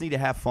 Kids need to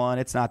have fun.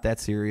 It's not that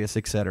serious,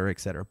 et cetera, et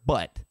cetera.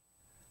 But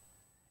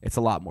it's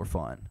a lot more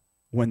fun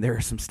when there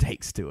are some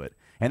stakes to it.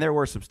 And there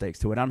were some stakes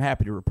to it. I'm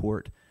happy to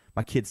report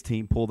my kids'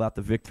 team pulled out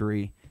the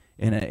victory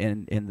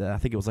in the I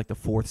think it was like the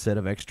 4th set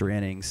of extra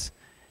innings.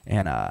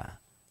 And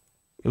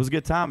it was a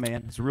good time,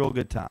 man. It's a real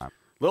good time.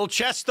 Little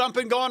chest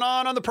thumping going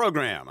on the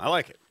program. I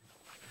like it.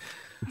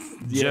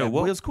 Yeah, Joe, it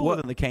was cooler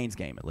than the Canes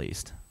game, at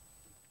least.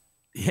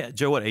 Yeah,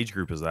 Joe, what age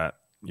group is that?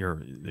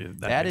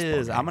 That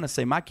is, I'm going to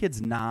say my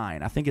kid's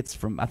 9. I think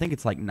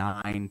it's like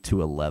 9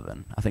 to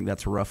 11. I think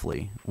that's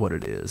roughly what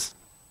it is.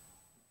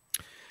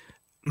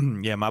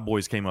 Yeah, my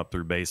boys came up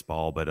through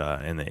baseball, but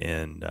in the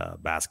end,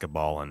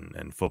 basketball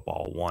and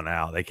football won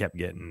out. They kept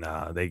getting,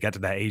 they got to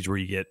that age where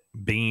you get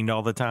beaned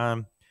all the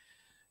time,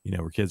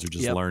 where kids are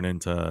just learning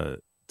to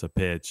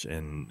pitch,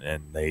 and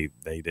they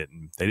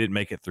didn't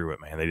make it through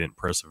it, man. They didn't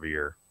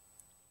persevere.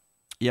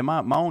 Yeah,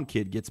 my own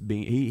kid gets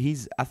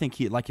beat. I think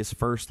he like his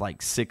first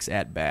like 6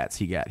 at bats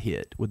he got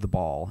hit with the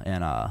ball,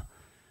 and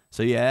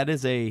so yeah, that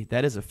is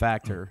a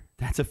factor.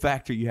 That's a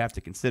factor you have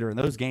to consider, and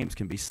those games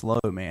can be slow,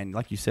 man.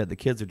 Like you said, the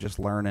kids are just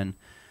learning,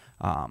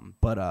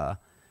 but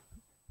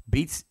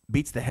beats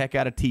the heck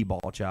out of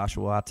T-ball,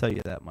 Joshua. I'll tell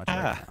you that much.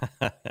 Right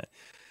now.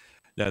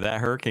 No,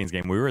 that Hurricanes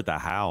game, we were at the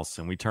house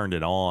and we turned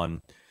it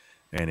on.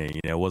 and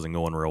it wasn't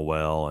going real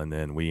well. And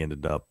then we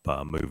ended up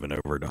moving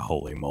over to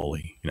Holy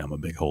Moly. I'm a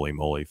big Holy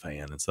Moly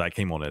fan, and so that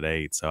came on at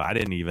 8. So I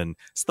didn't even.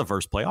 It's the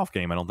first playoff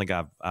game I don't think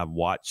I've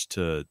watched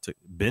to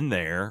been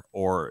there,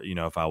 or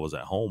if I was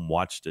at home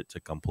watched it to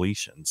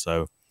completion.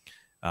 So,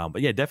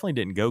 but yeah, definitely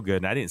didn't go good,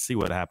 and I didn't see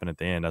what happened at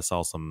the end. I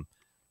saw some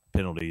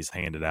penalties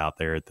handed out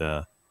there at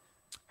the.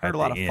 Heard a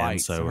lot of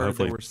fights. So heard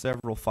hopefully there were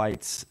several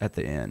fights at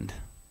the end.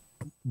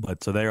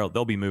 But so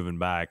they'll be moving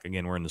back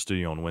again. We're in the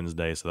studio on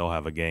Wednesday, so they'll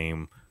have a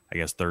game. I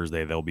guess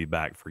Thursday they'll be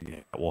back for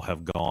games that will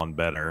have gone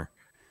better.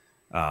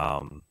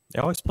 They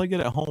always play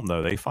good at home,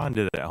 though. They find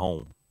it at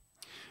home.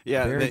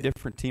 Yeah, very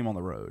different team on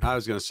the road. I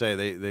was going to say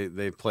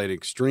they played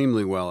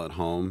extremely well at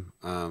home,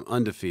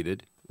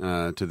 undefeated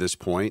to this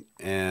point,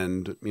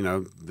 and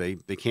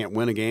they can't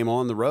win a game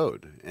on the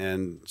road.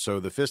 And so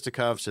the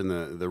fisticuffs and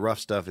the rough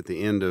stuff at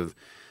the end of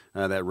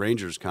that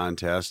Rangers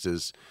contest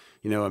is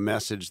a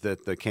message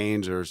that the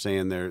Canes are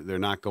saying they're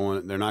not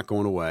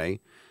going away.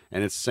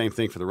 And it's the same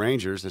thing for the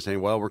Rangers. They're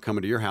saying, well, we're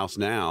coming to your house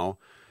now.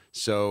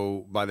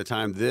 So by the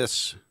time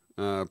this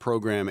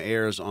program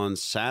airs on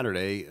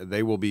Saturday,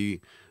 they will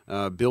be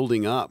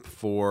building up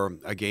for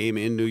a game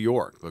in New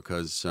York,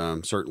 because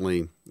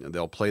certainly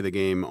they'll play the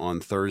game on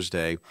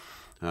Thursday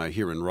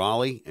here in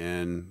Raleigh,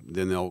 and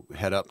then they'll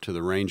head up to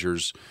the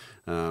Rangers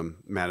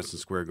Madison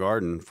Square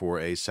Garden for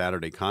a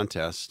Saturday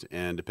contest.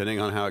 And depending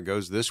on how it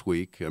goes this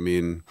week, I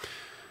mean,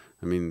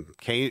 to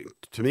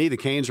me, the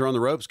Canes are on the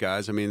ropes,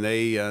 guys. I mean,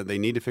 they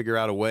need to figure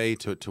out a way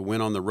to win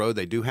on the road.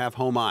 They do have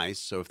home ice,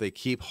 so if they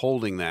keep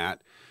holding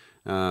that,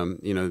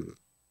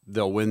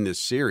 they'll win this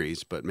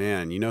series. But,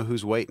 man,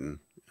 who's waiting?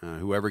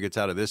 Whoever gets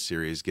out of this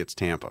series gets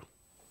Tampa.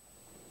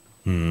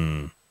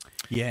 Yeah,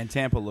 and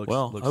Tampa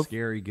looks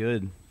scary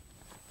good.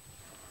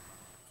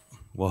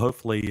 Well,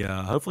 hopefully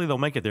they'll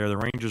make it there. The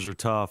Rangers are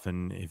tough,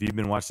 and if you've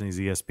been watching these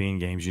ESPN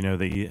games,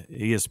 the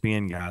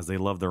ESPN guys, they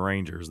love the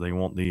Rangers. They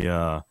want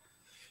the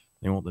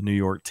New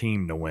York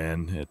team to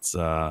win. It's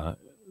so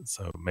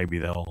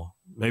maybe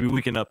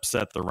we can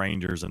upset the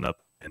Rangers and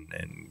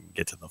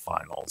get to the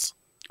finals.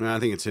 I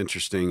think it's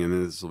interesting,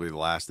 and this will be the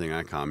last thing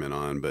I comment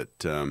on, but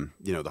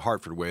the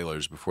Hartford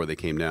Whalers, before they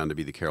came down to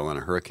be the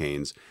Carolina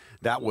Hurricanes,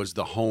 that was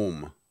the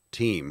home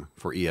team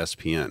for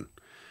ESPN.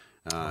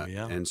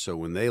 And so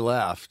when they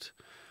left,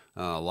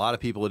 a lot of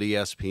people at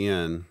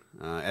ESPN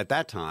at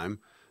that time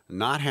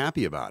not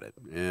happy about it.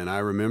 And I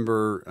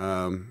remember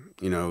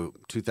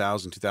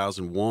 2000,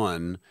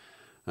 2001,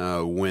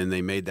 when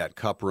they made that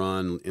cup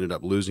run, ended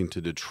up losing to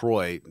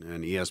Detroit,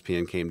 and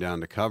ESPN came down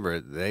to cover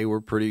it. They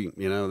were pretty,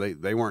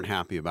 they weren't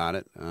happy about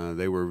it.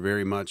 They were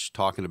very much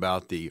talking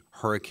about the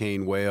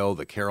Hurricane Whale,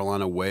 the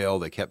Carolina Whale.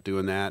 They kept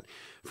doing that.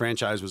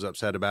 Franchise was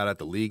upset about it.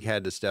 The league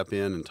had to step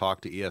in and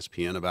talk to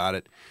ESPN about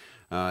it.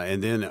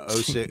 And then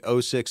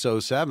 06,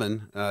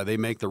 07, they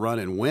make the run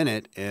and win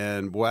it.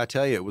 And boy, I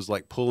tell you, it was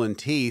like pulling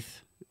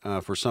teeth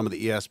for some of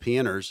the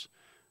ESPNers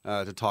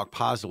to talk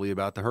positively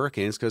about the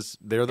Hurricanes, because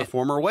they're the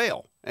former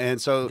Whale.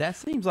 And so that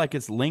seems like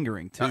it's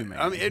lingering too, man.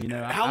 I mean,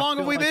 how long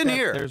have we been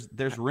here?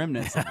 There's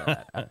remnants of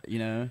that,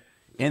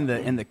 in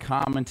the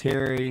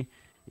commentary,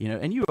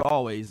 and you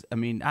always,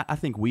 I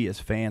think we as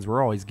fans,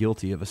 we're always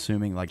guilty of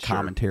assuming like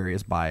commentary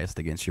is biased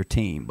against your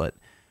team, but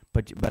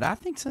I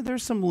think so.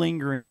 There's some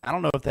lingering. I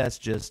don't know if that's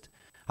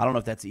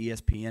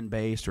ESPN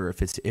based, or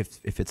if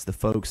it's the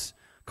folks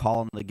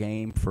calling the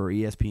game for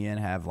ESPN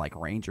have like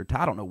Ranger.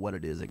 I don't know what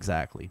it is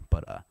exactly,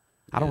 but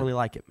I don't really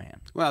like it, man.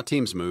 Well,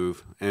 teams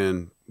move,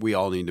 and we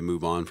all need to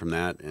move on from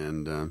that.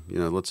 And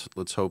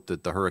let's hope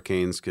that the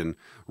Hurricanes can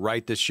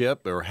right the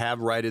ship, or have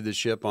righted the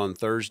ship on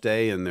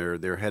Thursday, and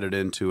they're headed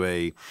into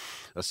a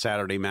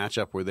Saturday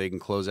matchup where they can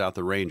close out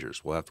the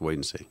Rangers. We'll have to wait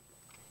and see.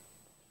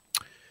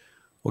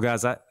 Well,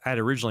 guys, I had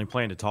originally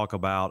planned to talk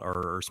about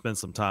or spend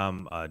some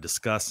time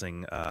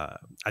discussing.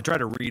 I try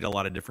to read a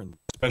lot of different,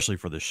 especially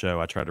for the show,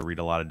 I try to read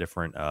a lot of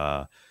different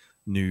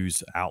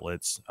news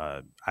outlets.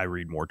 I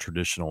read more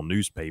traditional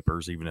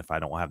newspapers, even if I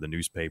don't have the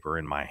newspaper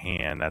in my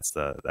hand. That's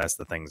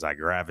the things I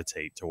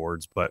gravitate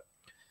towards. But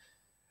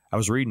I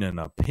was reading an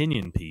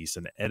opinion piece,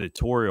 an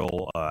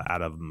editorial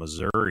out of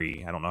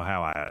Missouri. I don't know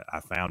how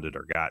I found it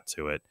or got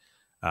to it,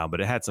 but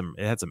it had some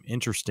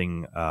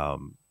interesting.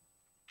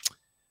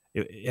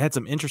 It had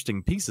some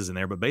interesting pieces in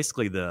there, but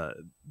basically the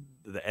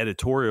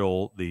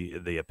editorial,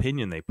 the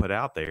opinion they put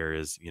out there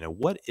is,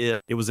 what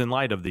if it was in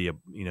light of the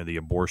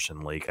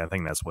abortion leak? I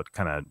think that's what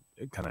kind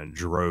of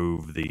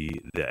drove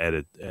the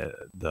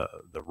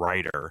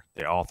writer,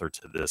 the author,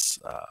 to this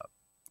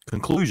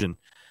conclusion.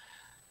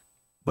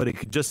 But it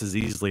could just as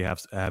easily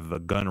have a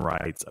gun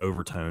rights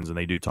overtones, and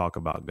they do talk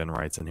about gun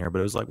rights in here. But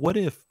it was like, what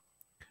if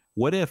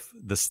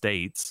the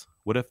states,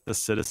 what if the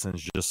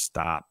citizens just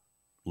stop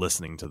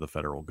listening to the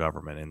federal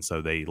government? And so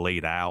they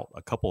laid out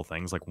a couple of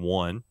things. Like,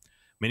 one,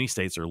 many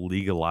states are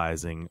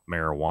legalizing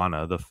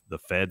marijuana. The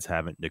feds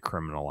haven't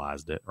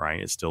decriminalized it, right?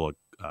 It's still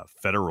a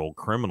federal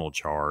criminal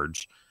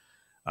charge,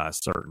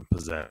 certain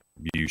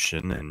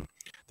possession. And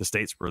the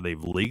states where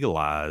they've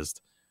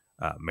legalized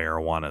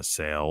marijuana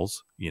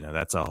sales,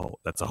 that's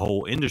a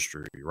whole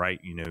industry, right?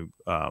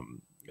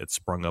 it's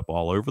sprung up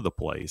all over the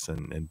place.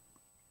 And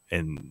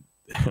I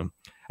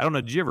don't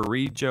know. Did you ever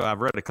read, Joe?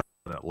 I've read a couple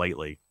of that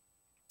lately,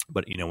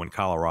 but when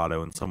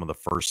Colorado and some of the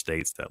first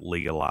states that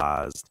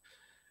legalized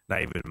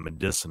not even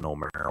medicinal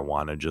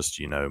marijuana,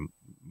 just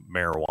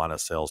marijuana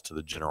sales to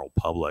the general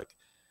public.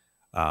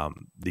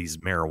 These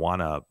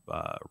marijuana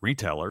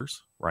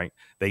retailers, right?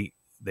 They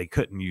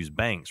couldn't use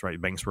banks,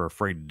 right? Banks were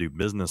afraid to do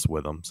business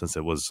with them since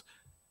it was,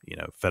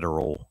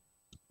 federal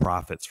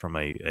profits from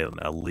a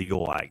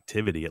legal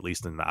activity, at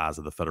least in the eyes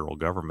of the federal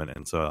government.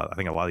 And so I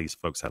think a lot of these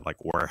folks had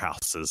like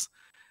warehouses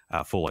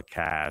full of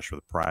cash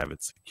with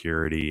private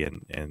security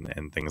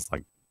and things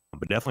like that.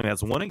 But definitely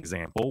that's one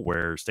example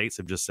where states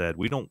have just said,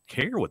 we don't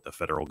care what the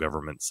federal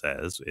government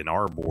says in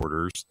our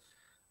borders.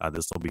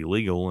 This will be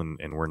legal, and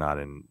we're not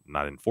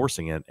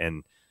enforcing it.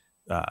 And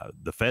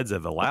the feds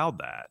have allowed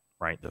that,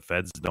 right? The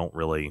feds don't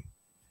really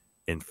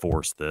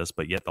enforce this,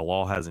 but yet the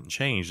law hasn't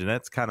changed. And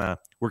that's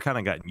we're kind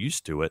of gotten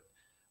used to it.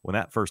 When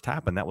that first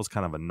happened, that was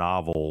kind of a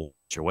novel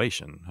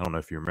situation. I don't know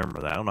if you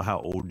remember that. I don't know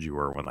how old you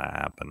were when that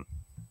happened.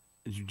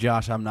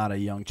 Josh, I'm not a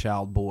young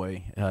child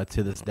boy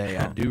to this day.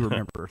 I do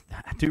remember.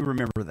 I do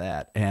remember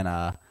that.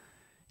 And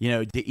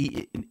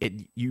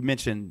you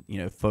mentioned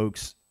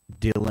folks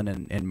dealing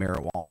in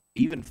marijuana.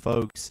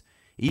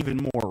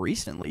 Even more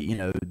recently,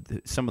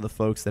 some of the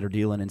folks that are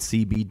dealing in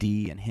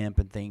CBD and hemp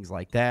and things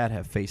like that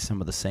have faced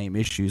some of the same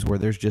issues where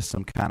there's just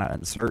some kind of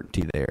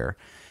uncertainty there.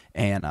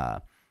 And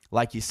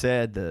like you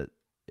said,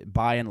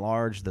 by and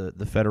large,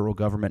 the federal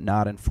government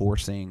not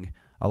enforcing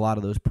a lot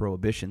of those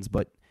prohibitions,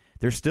 but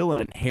there's still an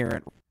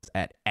inherent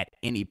at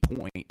any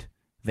point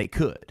they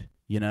could,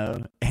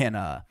 and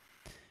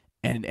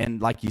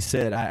like you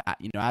said,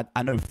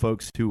 I know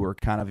folks who are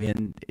kind of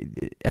in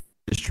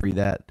industry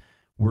that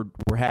were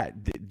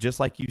just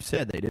like you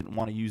said, they didn't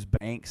want to use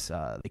banks.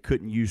 They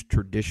couldn't use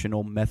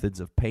traditional methods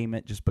of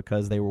payment just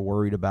because they were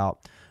worried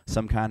about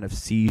some kind of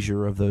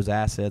seizure of those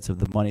assets, of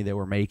the money they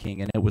were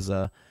making. And I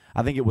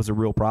think it was a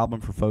real problem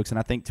for folks. And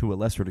I think to a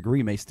lesser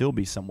degree may still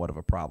be somewhat of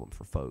a problem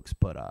for folks.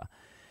 But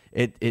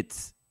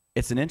it's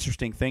an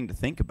interesting thing to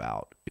think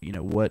about.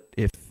 What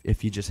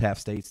if you just have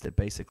states that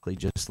basically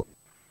just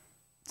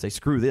say,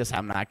 screw this,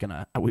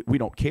 we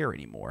don't care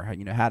anymore.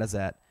 How does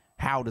that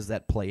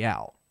play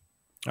out?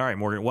 All right,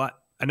 Morgan. Well,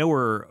 I know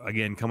we're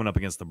again coming up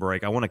against the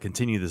break. I want to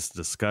continue this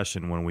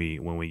discussion when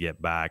we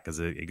get back, because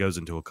it goes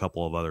into a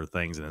couple of other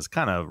things and it's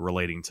kind of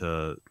relating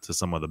to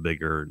some of the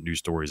bigger news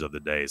stories of the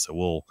day. So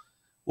we'll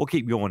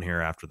keep going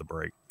here after the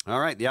break. All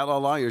right, the Outlaw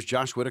Lawyers,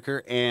 Josh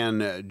Whitaker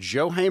and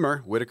Joe Hamer,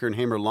 Whitaker and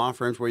Hamer Law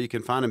Firms, where you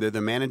can find them. They're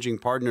the managing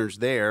partners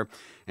there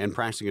and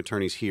practicing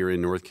attorneys here in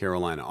North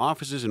Carolina.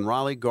 Offices in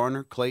Raleigh,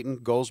 Garner, Clayton,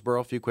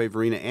 Goldsboro, Fuquay,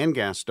 Varina, and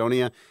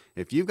Gastonia.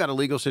 If you've got a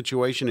legal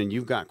situation and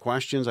you've got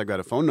questions, I've got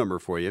a phone number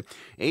for you,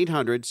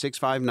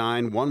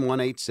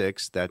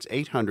 800-659-1186. That's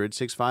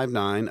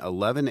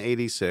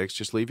 800-659-1186.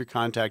 Just leave your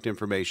contact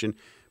information,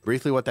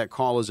 briefly what that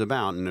call is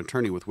about, and an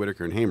attorney with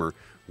Whitaker and Hamer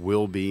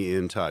will be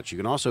in touch. You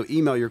can also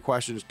email your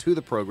questions to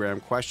the program,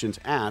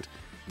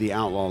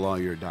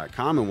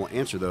 questions@theoutlawlawyer.com, and we'll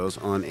answer those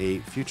on a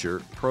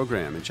future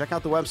program. And check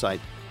out the website,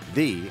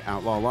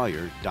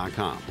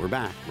 theoutlawlawyer.com. We're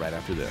back right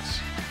after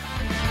this.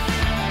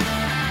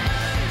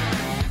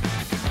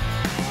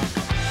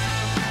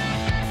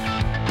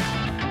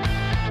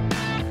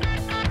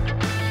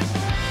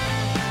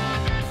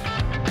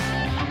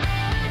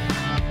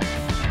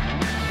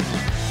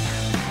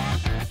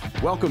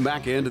 Welcome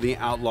back into the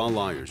Outlaw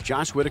Lawyers.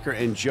 Josh Whitaker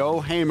and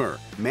Joe Hamer,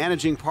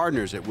 managing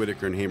partners at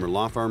Whitaker and Hamer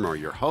Law Firm, are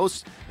your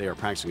hosts. They are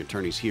practicing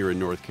attorneys here in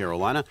North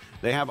Carolina.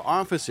 They have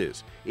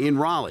offices in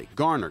Raleigh,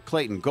 Garner,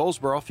 Clayton,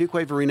 Goldsboro,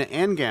 Fuquay, Varina,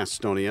 and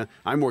Gastonia.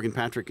 I'm Morgan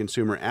Patrick,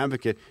 consumer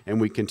advocate,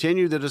 and we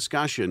continue the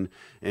discussion,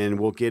 and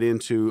we'll get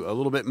into a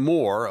little bit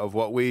more of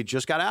what we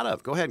just got out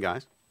of. Go ahead,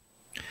 guys.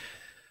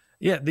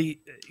 Yeah,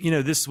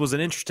 this was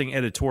an interesting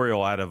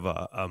editorial out of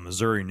a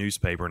Missouri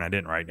newspaper, and I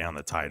didn't write down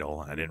the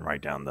title. I didn't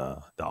write down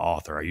the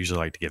author. I usually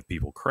like to give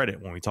people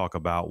credit when we talk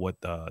about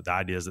what the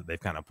ideas that they've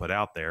kind of put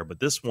out there.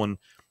 But this one,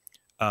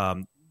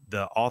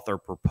 the author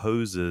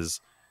proposes,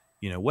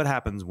 what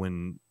happens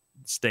when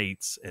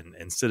states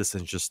and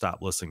citizens just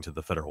stop listening to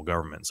the federal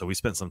government. So we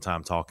spent some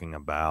time talking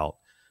about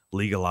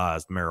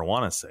legalized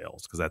marijuana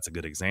sales, because that's a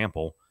good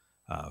example.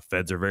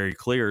 Feds are very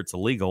clear it's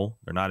illegal.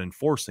 They're not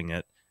enforcing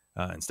it.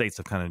 And states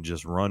have kind of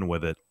just run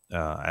with it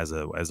as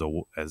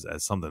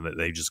something that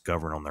they just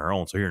govern on their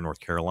own. So here in North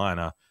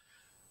Carolina,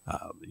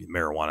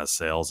 marijuana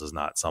sales is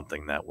not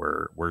something that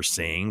we're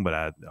seeing,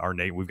 but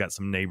we've got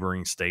some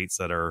neighboring states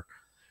that are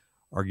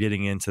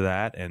getting into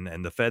that,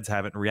 and the feds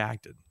haven't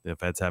reacted. The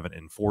feds haven't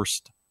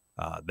enforced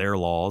their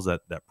laws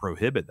that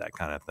prohibit that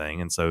kind of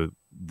thing. And so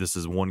this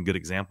is one good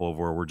example of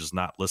where we're just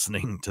not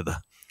listening to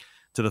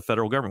the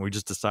federal government. We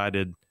just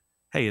decided,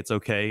 hey, it's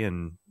okay,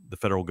 and the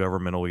federal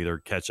government will either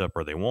catch up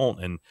or they won't.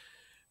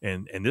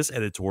 And this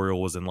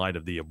editorial was in light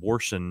of the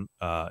abortion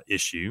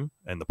issue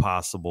and the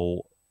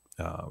possible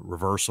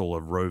reversal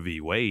of Roe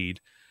v. Wade.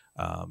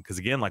 Because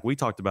again, like we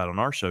talked about on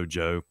our show,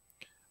 Joe,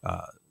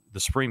 the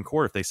Supreme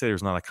Court, if they say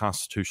there's not a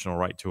constitutional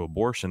right to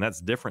abortion,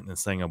 that's different than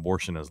saying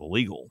abortion is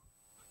illegal.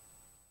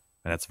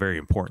 And that's a very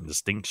important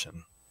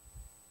distinction.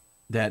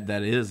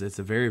 It's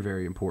a very,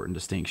 very important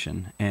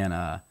distinction.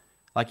 And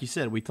like you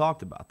said, we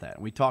talked about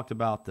that. We talked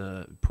about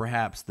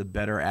perhaps the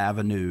better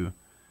avenue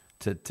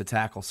to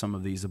tackle some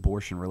of these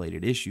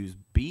abortion-related issues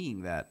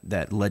being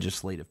that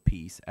legislative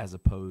piece, as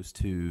opposed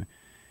to,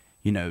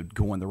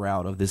 going the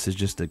route of this is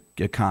just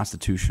a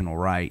constitutional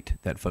right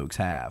that folks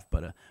have.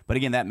 But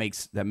again, that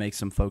makes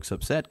some folks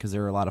upset, because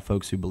there are a lot of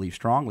folks who believe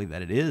strongly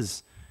that it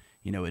is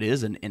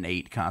an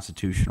innate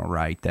constitutional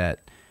right that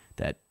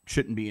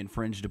shouldn't be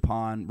infringed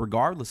upon,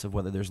 regardless of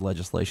whether there's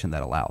legislation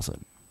that allows it.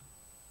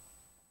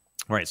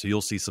 Right. So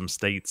you'll see some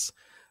states,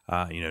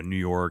 New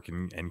York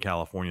and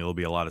California. There'll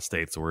be a lot of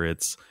states where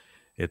it's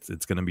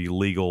going to be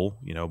legal.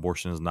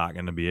 Abortion is not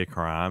going to be a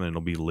crime, and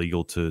it'll be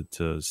legal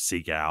to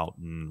seek out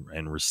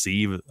and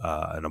receive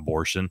an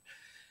abortion.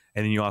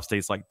 And then you have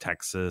states like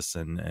Texas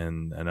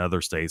and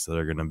other states that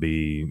are going to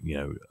be,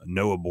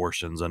 no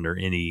abortions under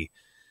any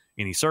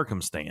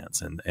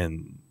circumstance.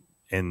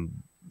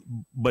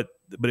 But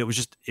it was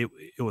just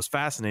it was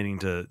fascinating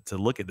to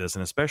look at this,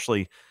 and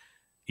especially,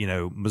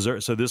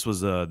 Missouri. So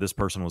this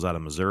person was out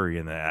of Missouri,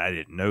 and I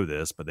didn't know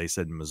this, but they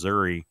said in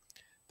Missouri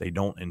they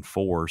don't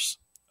enforce.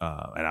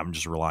 And I'm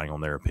just relying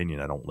on their opinion.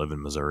 I don't live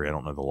in Missouri. I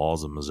don't know the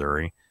laws of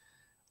Missouri,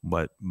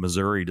 but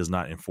Missouri does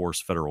not enforce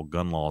federal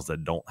gun laws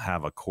that don't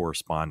have a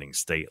corresponding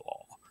state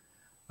law.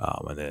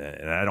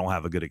 And I don't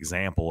have a good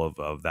example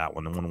of that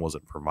one. One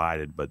wasn't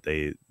provided, but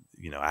I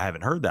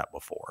haven't heard that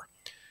before.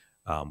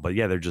 But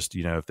yeah, they're just,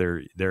 if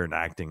they're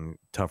enacting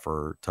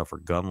tougher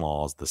gun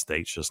laws, the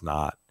state's just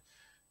not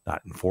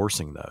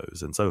enforcing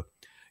those. And so,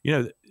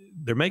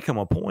 there may come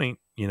a point,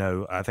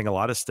 I think a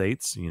lot of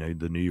states,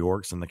 the New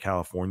Yorks and the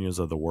Californias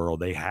of the world,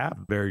 they have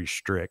very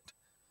strict,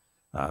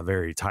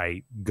 very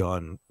tight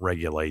gun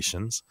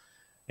regulations.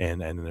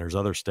 And there's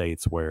other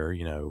states where,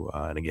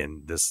 and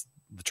again,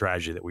 the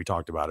tragedy that we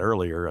talked about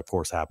earlier, of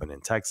course, happened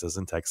in Texas,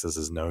 and Texas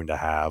is known to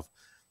have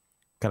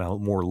kind of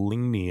more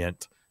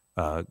lenient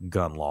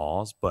gun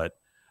laws. But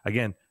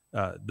again,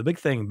 the big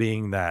thing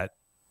being that,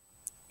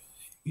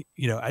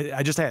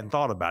 I just hadn't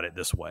thought about it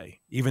this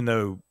way, even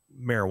though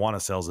marijuana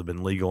sales have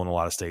been legal in a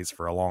lot of states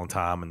for a long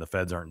time and the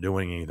feds aren't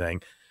doing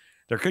anything.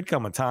 There could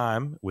come a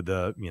time with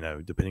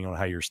depending on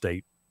how your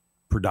state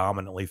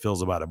predominantly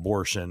feels about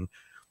abortion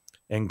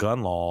and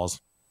gun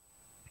laws,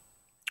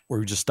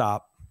 where you just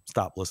stop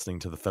listening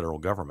to the federal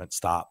government,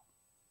 stop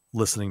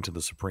listening to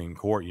the Supreme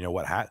Court.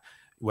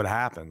 What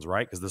happens,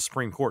 right? Because the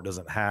Supreme Court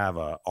doesn't have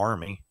an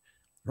army,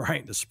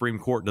 right? The Supreme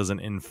Court doesn't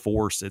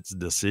enforce its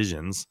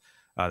decisions.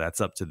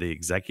 That's up to the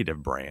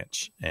executive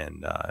branch,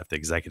 and if the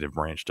executive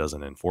branch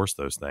doesn't enforce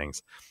those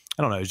things,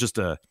 I don't know. It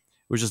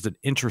was just an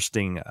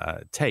interesting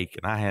take,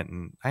 and I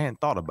hadn't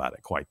thought about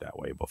it quite that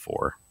way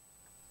before.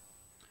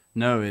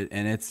 No,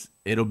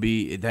 it'll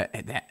be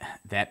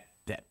that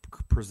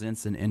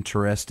presents an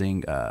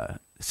interesting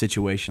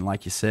situation,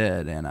 like you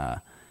said,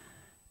 and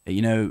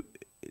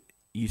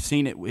you've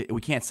seen it.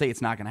 We can't say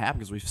it's not going to happen,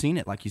 because we've seen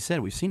it. Like you said,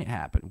 we've seen it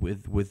happen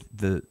with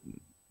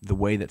the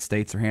way that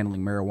states are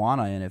handling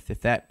marijuana, and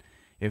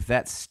if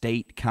that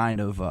state kind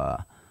of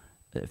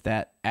if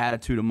that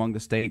attitude among the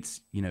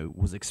states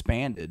was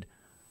expanded,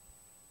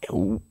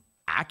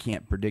 I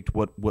can't predict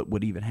what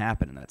would even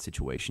happen in that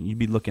situation. You'd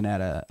be looking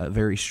at a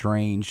very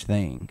strange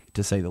thing,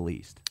 to say the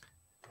least.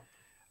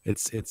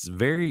 It's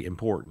very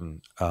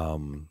important. I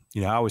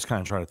always kind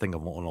of try to think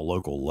of on a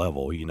local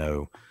level.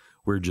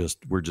 We're just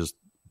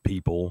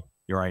people,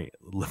 you're right,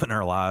 living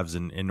our lives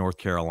in North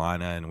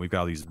Carolina, and we've got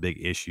all these big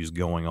issues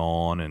going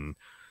on, and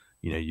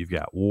you've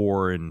got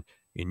war in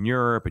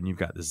Europe, and you've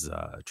got this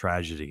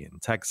tragedy in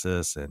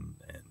Texas, and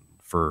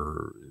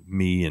for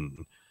me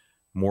and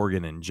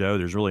Morgan and Joe,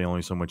 there's really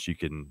only so much you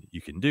can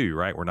do,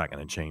 right? We're not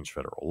going to change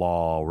federal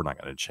law. We're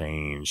not going to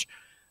change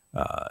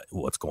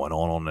what's going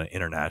on the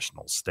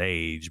international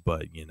stage,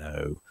 but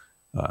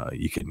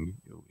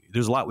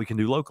there's a lot we can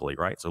do locally,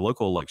 right? So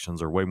local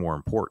elections are way more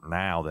important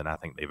now than I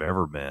think they've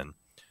ever been.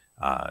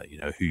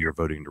 Who you're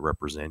voting to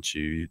represent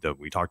you.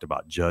 We talked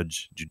about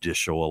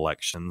judicial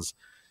elections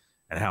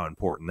and how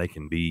important they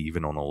can be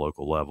even on a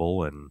local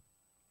level, and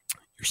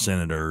your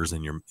senators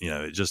and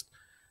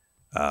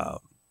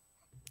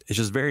it's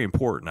just very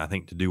important, I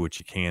think, to do what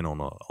you can on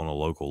a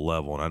local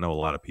level. And I know a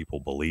lot of people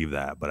believe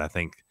that, but I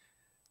think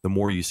the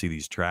more you see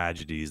these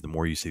tragedies, the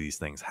more you see these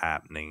things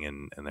happening,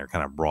 and they're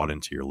kind of brought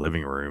into your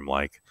living room,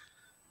 like,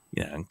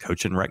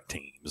 coaching rec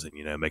teams,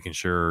 and, making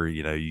sure,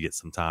 you get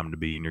some time to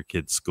be in your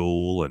kid's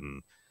school,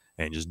 and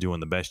just doing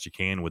the best you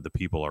can with the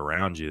people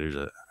around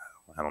you.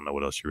 I don't know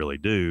what else you really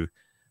do.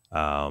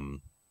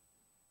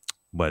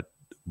 But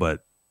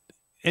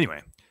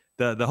anyway,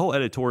 the whole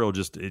editorial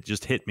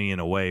just hit me in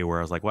a way where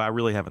I was like, well, I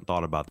really haven't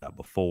thought about that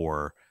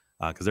before.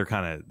 Cause they're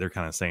kind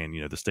of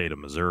saying, the state of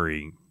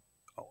Missouri,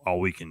 all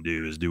we can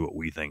do is do what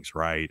we think's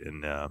right.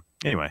 And,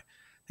 anyway,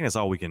 I think that's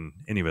all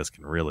any of us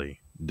can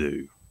really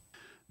do.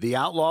 The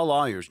Outlaw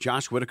Lawyers,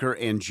 Josh Whitaker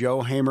and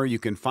Joe Hamer. You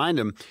can find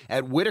them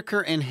at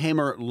Whitaker and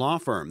Hamer Law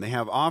Firm. They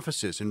have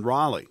offices in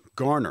Raleigh,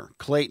 Garner,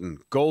 Clayton,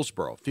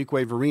 Goldsboro,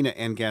 Fuquay Varina,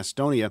 and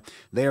Gastonia.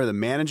 They are the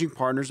managing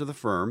partners of the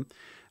firm.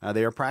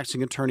 They are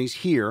practicing attorneys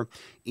here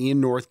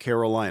in North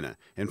Carolina.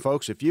 And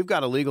folks, if you've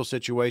got a legal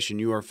situation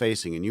you are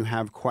facing and you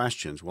have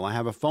questions, well, I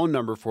have a phone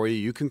number for you.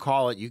 You can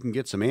call it. You can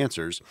get some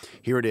answers.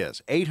 Here it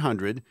is,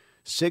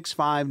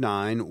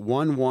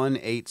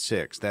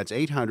 800-659-1186. That's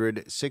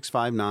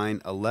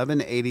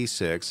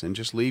 800-659-1186. And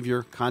just leave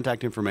your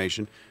contact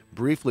information,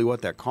 briefly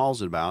what that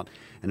call's about,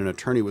 and an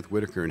attorney with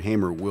Whitaker and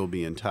Hamer will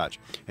be in touch.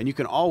 And you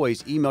can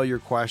always email your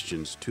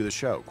questions to the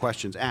show,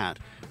 questions at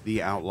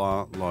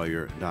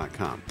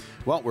theoutlawlawyer.com.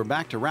 Well, we're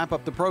back to wrap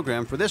up the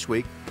program for this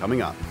week,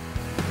 coming up.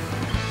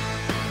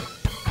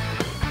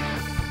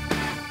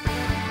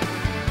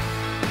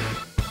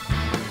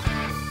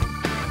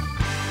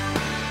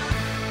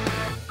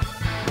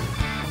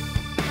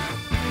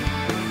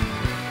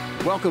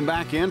 Welcome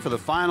back in for the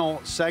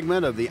final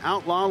segment of the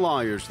Outlaw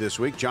Lawyers this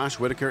week. Josh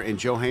Whitaker and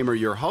Joe Hamer,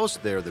 your hosts.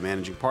 They're the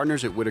managing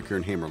partners at Whitaker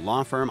and Hamer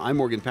Law Firm. I'm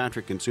Morgan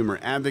Patrick, consumer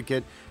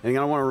advocate. And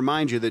I want to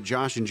remind you that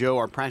Josh and Joe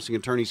are practicing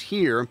attorneys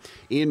here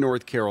in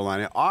North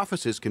Carolina.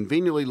 Offices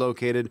conveniently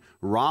located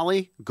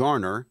Raleigh,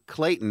 Garner,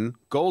 Clayton,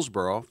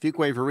 Goldsboro,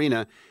 Fuquay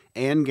Varina,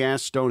 and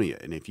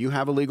Gastonia. And if you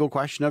have a legal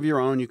question of your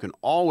own, you can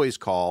always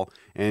call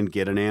and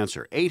get an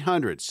answer.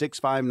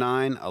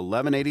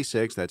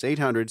 800-659-1186. That's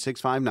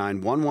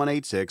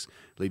 800-659-1186.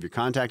 Leave your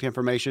contact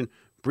information,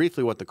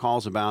 briefly what the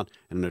call's about,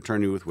 and an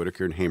attorney with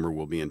Whitaker and Hamer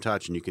will be in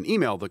touch. And you can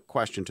email the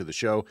question to the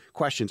show,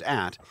 questions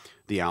at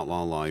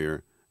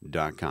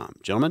theoutlawlawyer.com.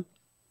 Gentlemen?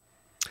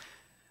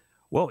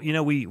 Well, you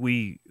know,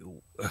 we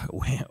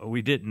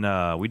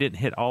didn't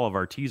hit all of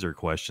our teaser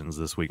questions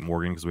this week,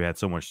 Morgan, because we had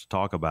so much to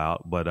talk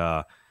about.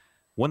 But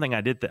one thing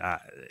I did, I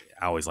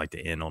always like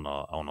to end on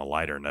a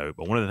lighter note.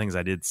 But one of the things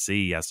I did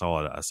see, I saw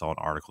an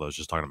article that was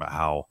just talking about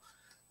how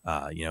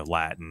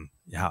Latin,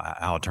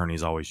 how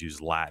attorneys always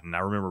use Latin. I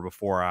remember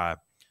before I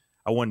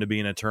wanted to be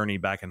an attorney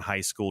back in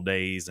high school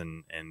days,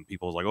 and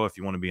people was like, oh, if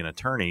you want to be an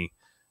attorney,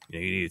 you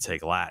need to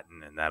take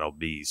Latin, and that'll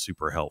be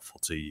super helpful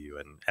to you.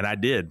 And I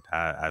did.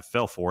 I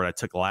fell for it. I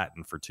took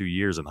Latin for 2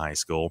 years in high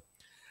school.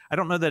 I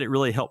don't know that it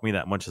really helped me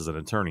that much as an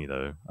attorney,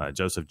 though.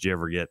 Joseph, did you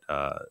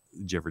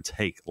ever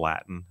take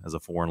Latin as a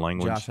foreign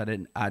language? Josh, I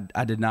didn't.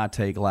 I did not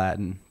take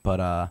Latin,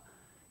 but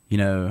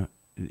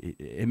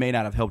it may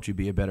not have helped you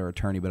be a better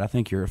attorney. But I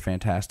think you're a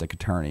fantastic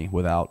attorney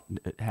without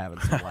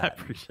having some Latin. I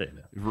appreciate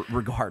it.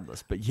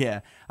 Regardless, but yeah,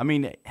 I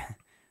mean, a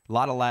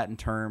lot of Latin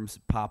terms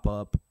pop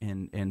up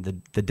in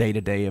the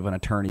day-to-day of an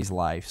attorney's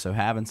life. So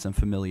having some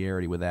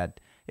familiarity with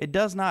that, it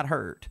does not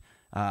hurt.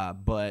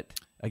 But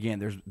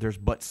again, there's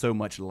but so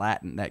much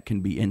Latin that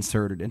can be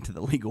inserted into the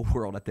legal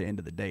world at the end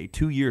of the day.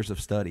 2 years of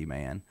study,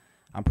 man.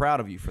 I'm proud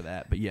of you for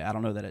that. But yeah, I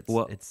don't know that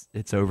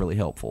it's overly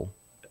helpful.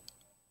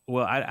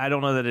 Well, I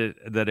don't know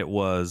that it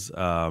was,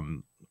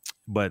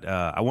 but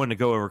I wanted to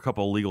go over a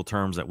couple of legal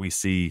terms that we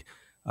see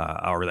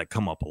or that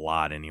come up a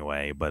lot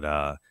anyway. But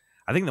I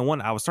think the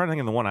one I was starting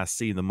thinking the one I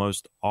see the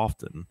most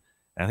often.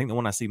 And I think the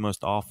one I see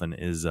most often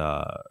is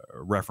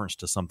reference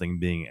to something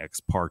being ex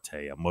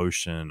parte, a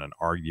motion, an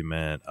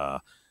argument,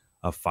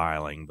 a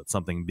filing, but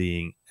something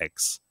being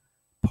ex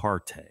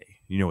parte.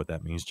 You know what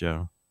that means,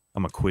 Joe?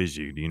 I'm going to quiz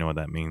you. Do you know what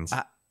that means?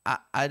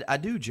 I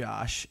do,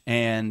 Josh.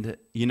 And,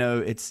 you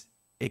know,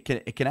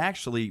 it can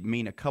actually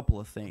mean a couple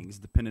of things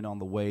depending on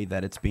the way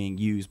that it's being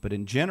used. But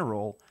in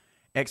general,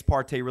 ex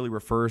parte really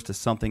refers to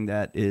something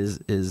that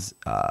is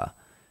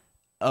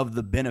of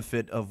the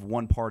benefit of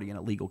one party in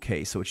a legal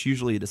case. So it's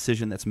usually a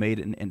decision that's made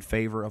in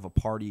favor of a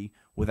party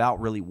without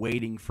really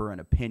waiting for an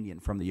opinion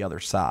from the other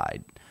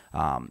side.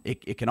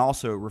 It can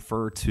also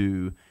refer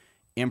to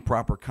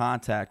improper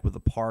contact with a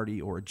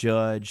party or a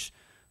judge.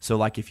 So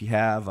like if you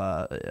have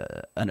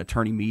an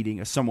attorney meeting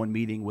or someone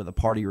meeting with a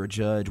party or a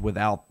judge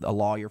without a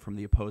lawyer from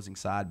the opposing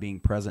side being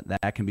present,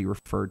 that can be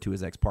referred to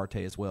as ex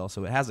parte as well.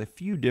 So it has a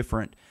few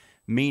different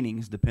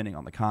meanings depending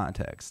on the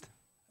context.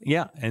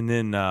 Yeah, and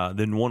then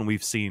one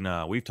we've seen,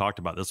 we've talked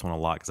about this one a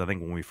lot because I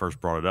think when we first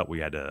brought it up, we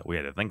had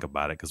to think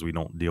about it because we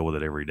don't deal with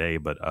it every day.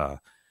 But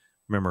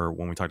remember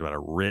when we talked about a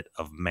writ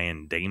of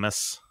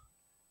mandamus?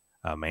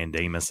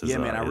 Mandamus is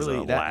man, that was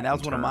one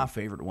of my term.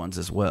 favorite ones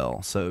as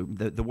well. So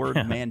the word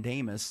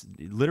mandamus,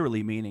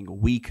 literally meaning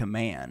we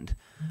command.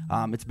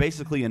 It's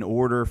basically an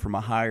order from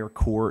a higher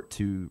court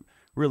to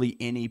really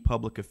any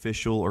public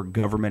official or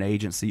government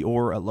agency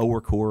or a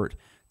lower court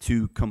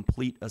to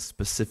complete a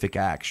specific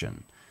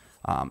action.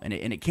 And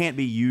it can't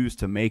be used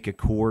to make a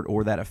court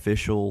or that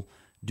official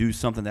do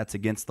something that's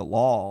against the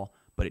law,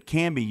 but it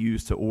can be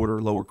used to order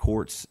lower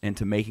courts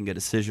into making a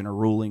decision or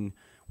ruling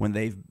when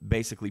they've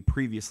basically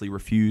previously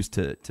refused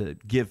to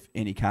give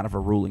any kind of a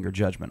ruling or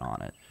judgment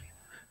on it.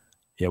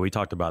 Yeah, we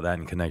talked about that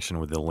in connection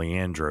with the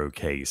Leandro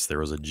case. There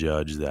was a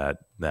judge that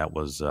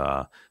was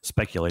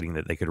speculating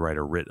that they could write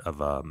a writ of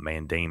a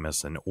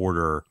mandamus and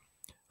order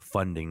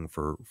funding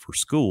for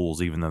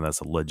schools, even though that's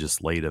a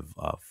legislative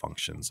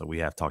function. So we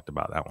have talked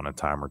about that one a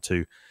time or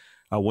two.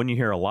 One you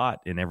hear a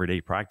lot in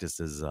everyday practice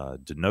is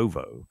de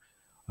novo.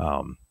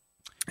 And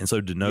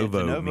so de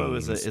novo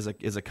means,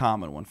 is a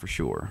common one for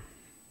sure.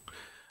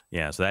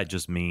 Yeah, so that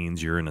just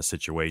means you're in a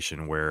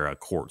situation where a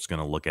court's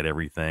going to look at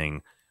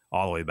everything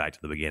all the way back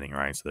to the beginning,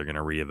 right? So they're going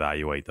to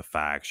reevaluate the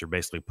facts. You're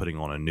basically putting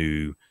on a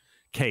new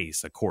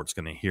case. A court's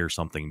going to hear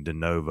something de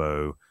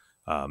novo,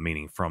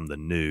 meaning from the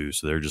new.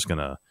 So they're just going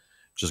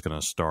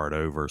to start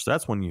over. So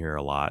that's when you hear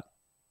a lot.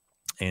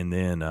 And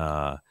then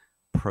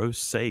pro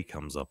se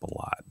comes up a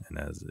lot, and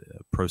as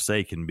pro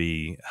se can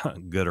be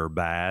good or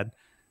bad,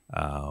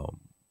 but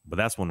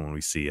that's when we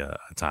see a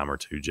time or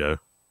two, Joe.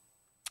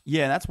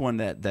 Yeah, that's one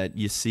that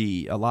you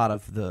see a lot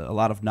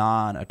of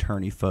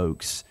non-attorney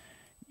folks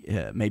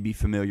may be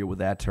familiar with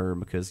that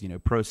term, because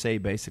pro se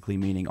basically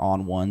meaning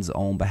on one's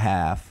own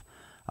behalf.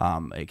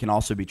 It can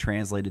also be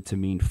translated to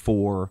mean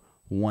for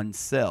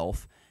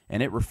oneself,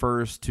 and it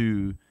refers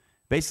to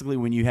basically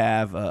when you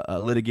have a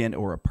litigant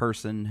or a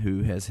person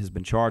who has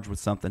been charged with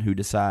something who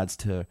decides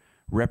to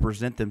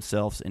represent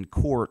themselves in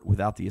court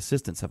without the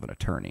assistance of an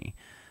attorney.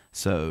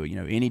 So,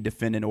 any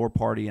defendant or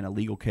party in a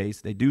legal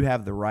case, they do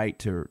have the right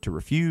to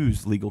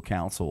refuse legal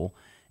counsel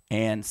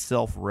and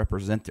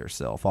self-represent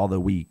themselves, although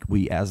we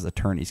as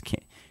attorneys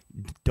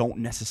don't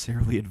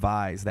necessarily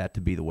advise that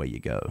to be the way you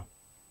go.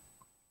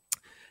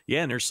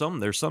 Yeah, and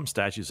there's some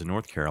statutes in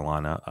North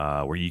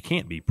Carolina where you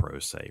can't be pro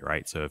se,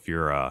 right? So if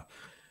you're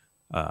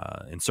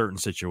in certain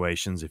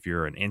situations, if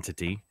you're an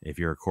entity, if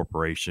you're a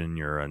corporation,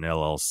 you're an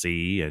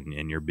LLC,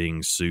 and you're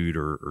being sued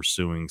or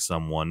suing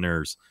someone,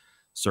 there's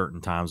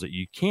certain times that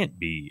you can't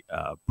be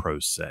pro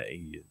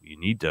se. You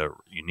need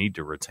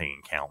to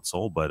retain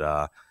counsel,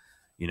 but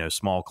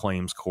small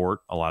claims court,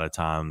 a lot of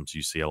times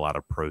you see a lot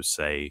of pro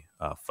se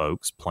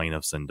folks,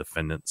 plaintiffs and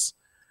defendants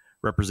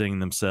representing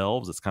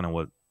themselves. It's kind of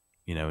what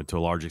to a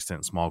large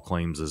extent small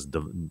claims is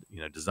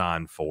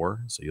designed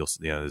for. So you'll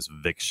see there's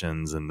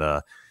evictions and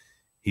the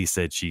he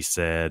said, she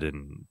said,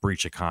 and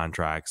breach of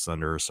contracts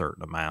under a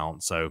certain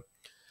amount. So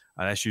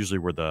that's usually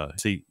where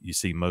you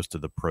see most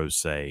of the pro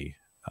se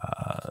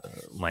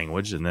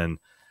language. And then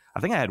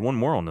I think I had one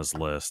more on this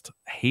list,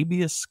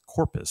 habeas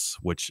corpus,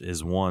 which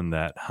is one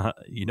that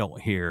you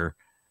don't hear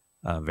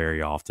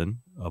very often.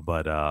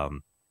 But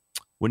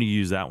when you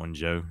use that one,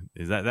 Joe,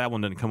 is that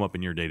one doesn't come up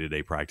in your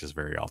day-to-day practice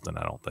very often,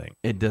 I don't think.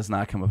 It does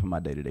not come up in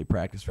my day-to-day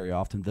practice very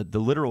often. The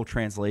literal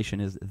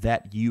translation is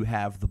that you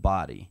have the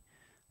body.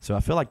 So I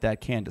feel like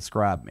that can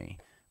describe me.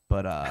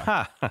 But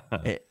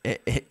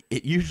it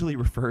usually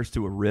refers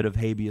to a writ of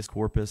habeas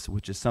corpus,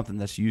 which is something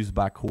that's used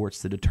by courts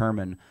to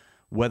determine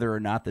whether or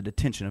not the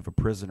detention of a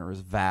prisoner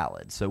is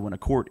valid. So when a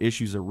court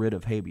issues a writ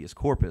of habeas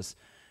corpus,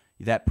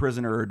 that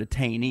prisoner or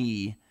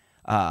detainee,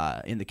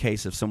 in the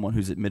case of someone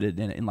who's admitted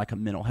in like a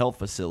mental health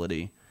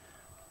facility,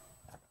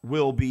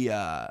 will be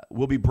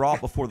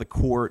brought before the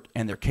court,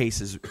 and their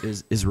case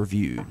is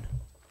reviewed.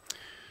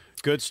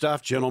 Good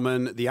stuff,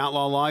 gentlemen. The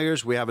Outlaw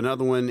Lawyers, we have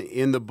another one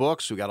in the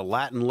books. We got a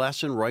Latin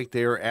lesson right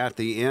there at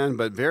the end,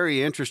 but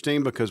very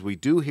interesting because we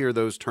do hear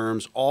those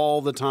terms all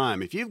the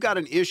time. If you've got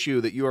an issue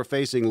that you are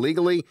facing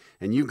legally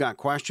and you've got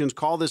questions,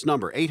 call this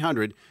number,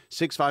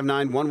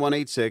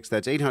 800-659-1186.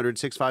 That's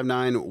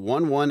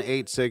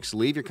 800-659-1186.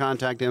 Leave your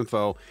contact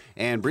info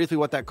and briefly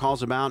what that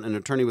call's about. An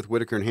attorney with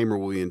Whitaker and Hamer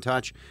will be in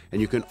touch.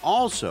 And you can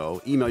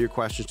also email your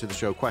questions to the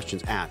show,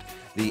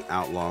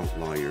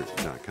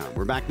 questions@theoutlawlawyer.com.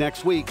 We're back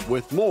next week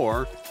with more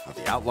of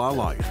The Outlaw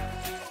Lawyer.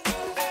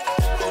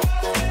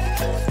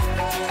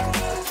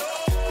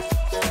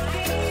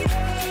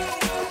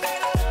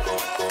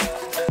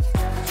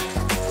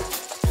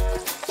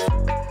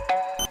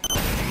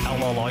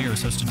 Outlaw Lawyer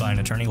is hosted by an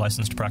attorney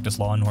licensed to practice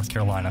law in North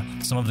Carolina.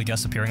 Some of the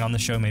guests appearing on the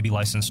show may be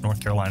licensed North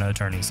Carolina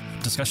attorneys.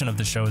 Discussion of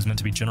this show is meant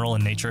to be general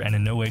in nature, and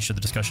in no way should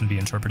the discussion be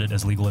interpreted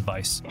as legal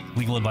advice.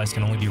 Legal advice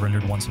can only be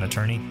rendered once an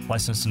attorney,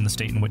 licensed in the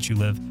state in which you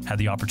live, had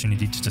the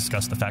opportunity to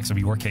discuss the facts of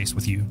your case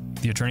with you.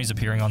 The attorneys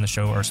appearing on the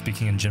show are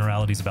speaking in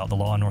generalities about the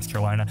law in North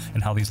Carolina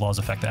and how these laws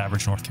affect the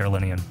average North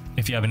Carolinian.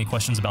 If you have any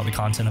questions about the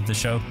content of this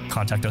show,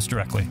 contact us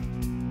directly.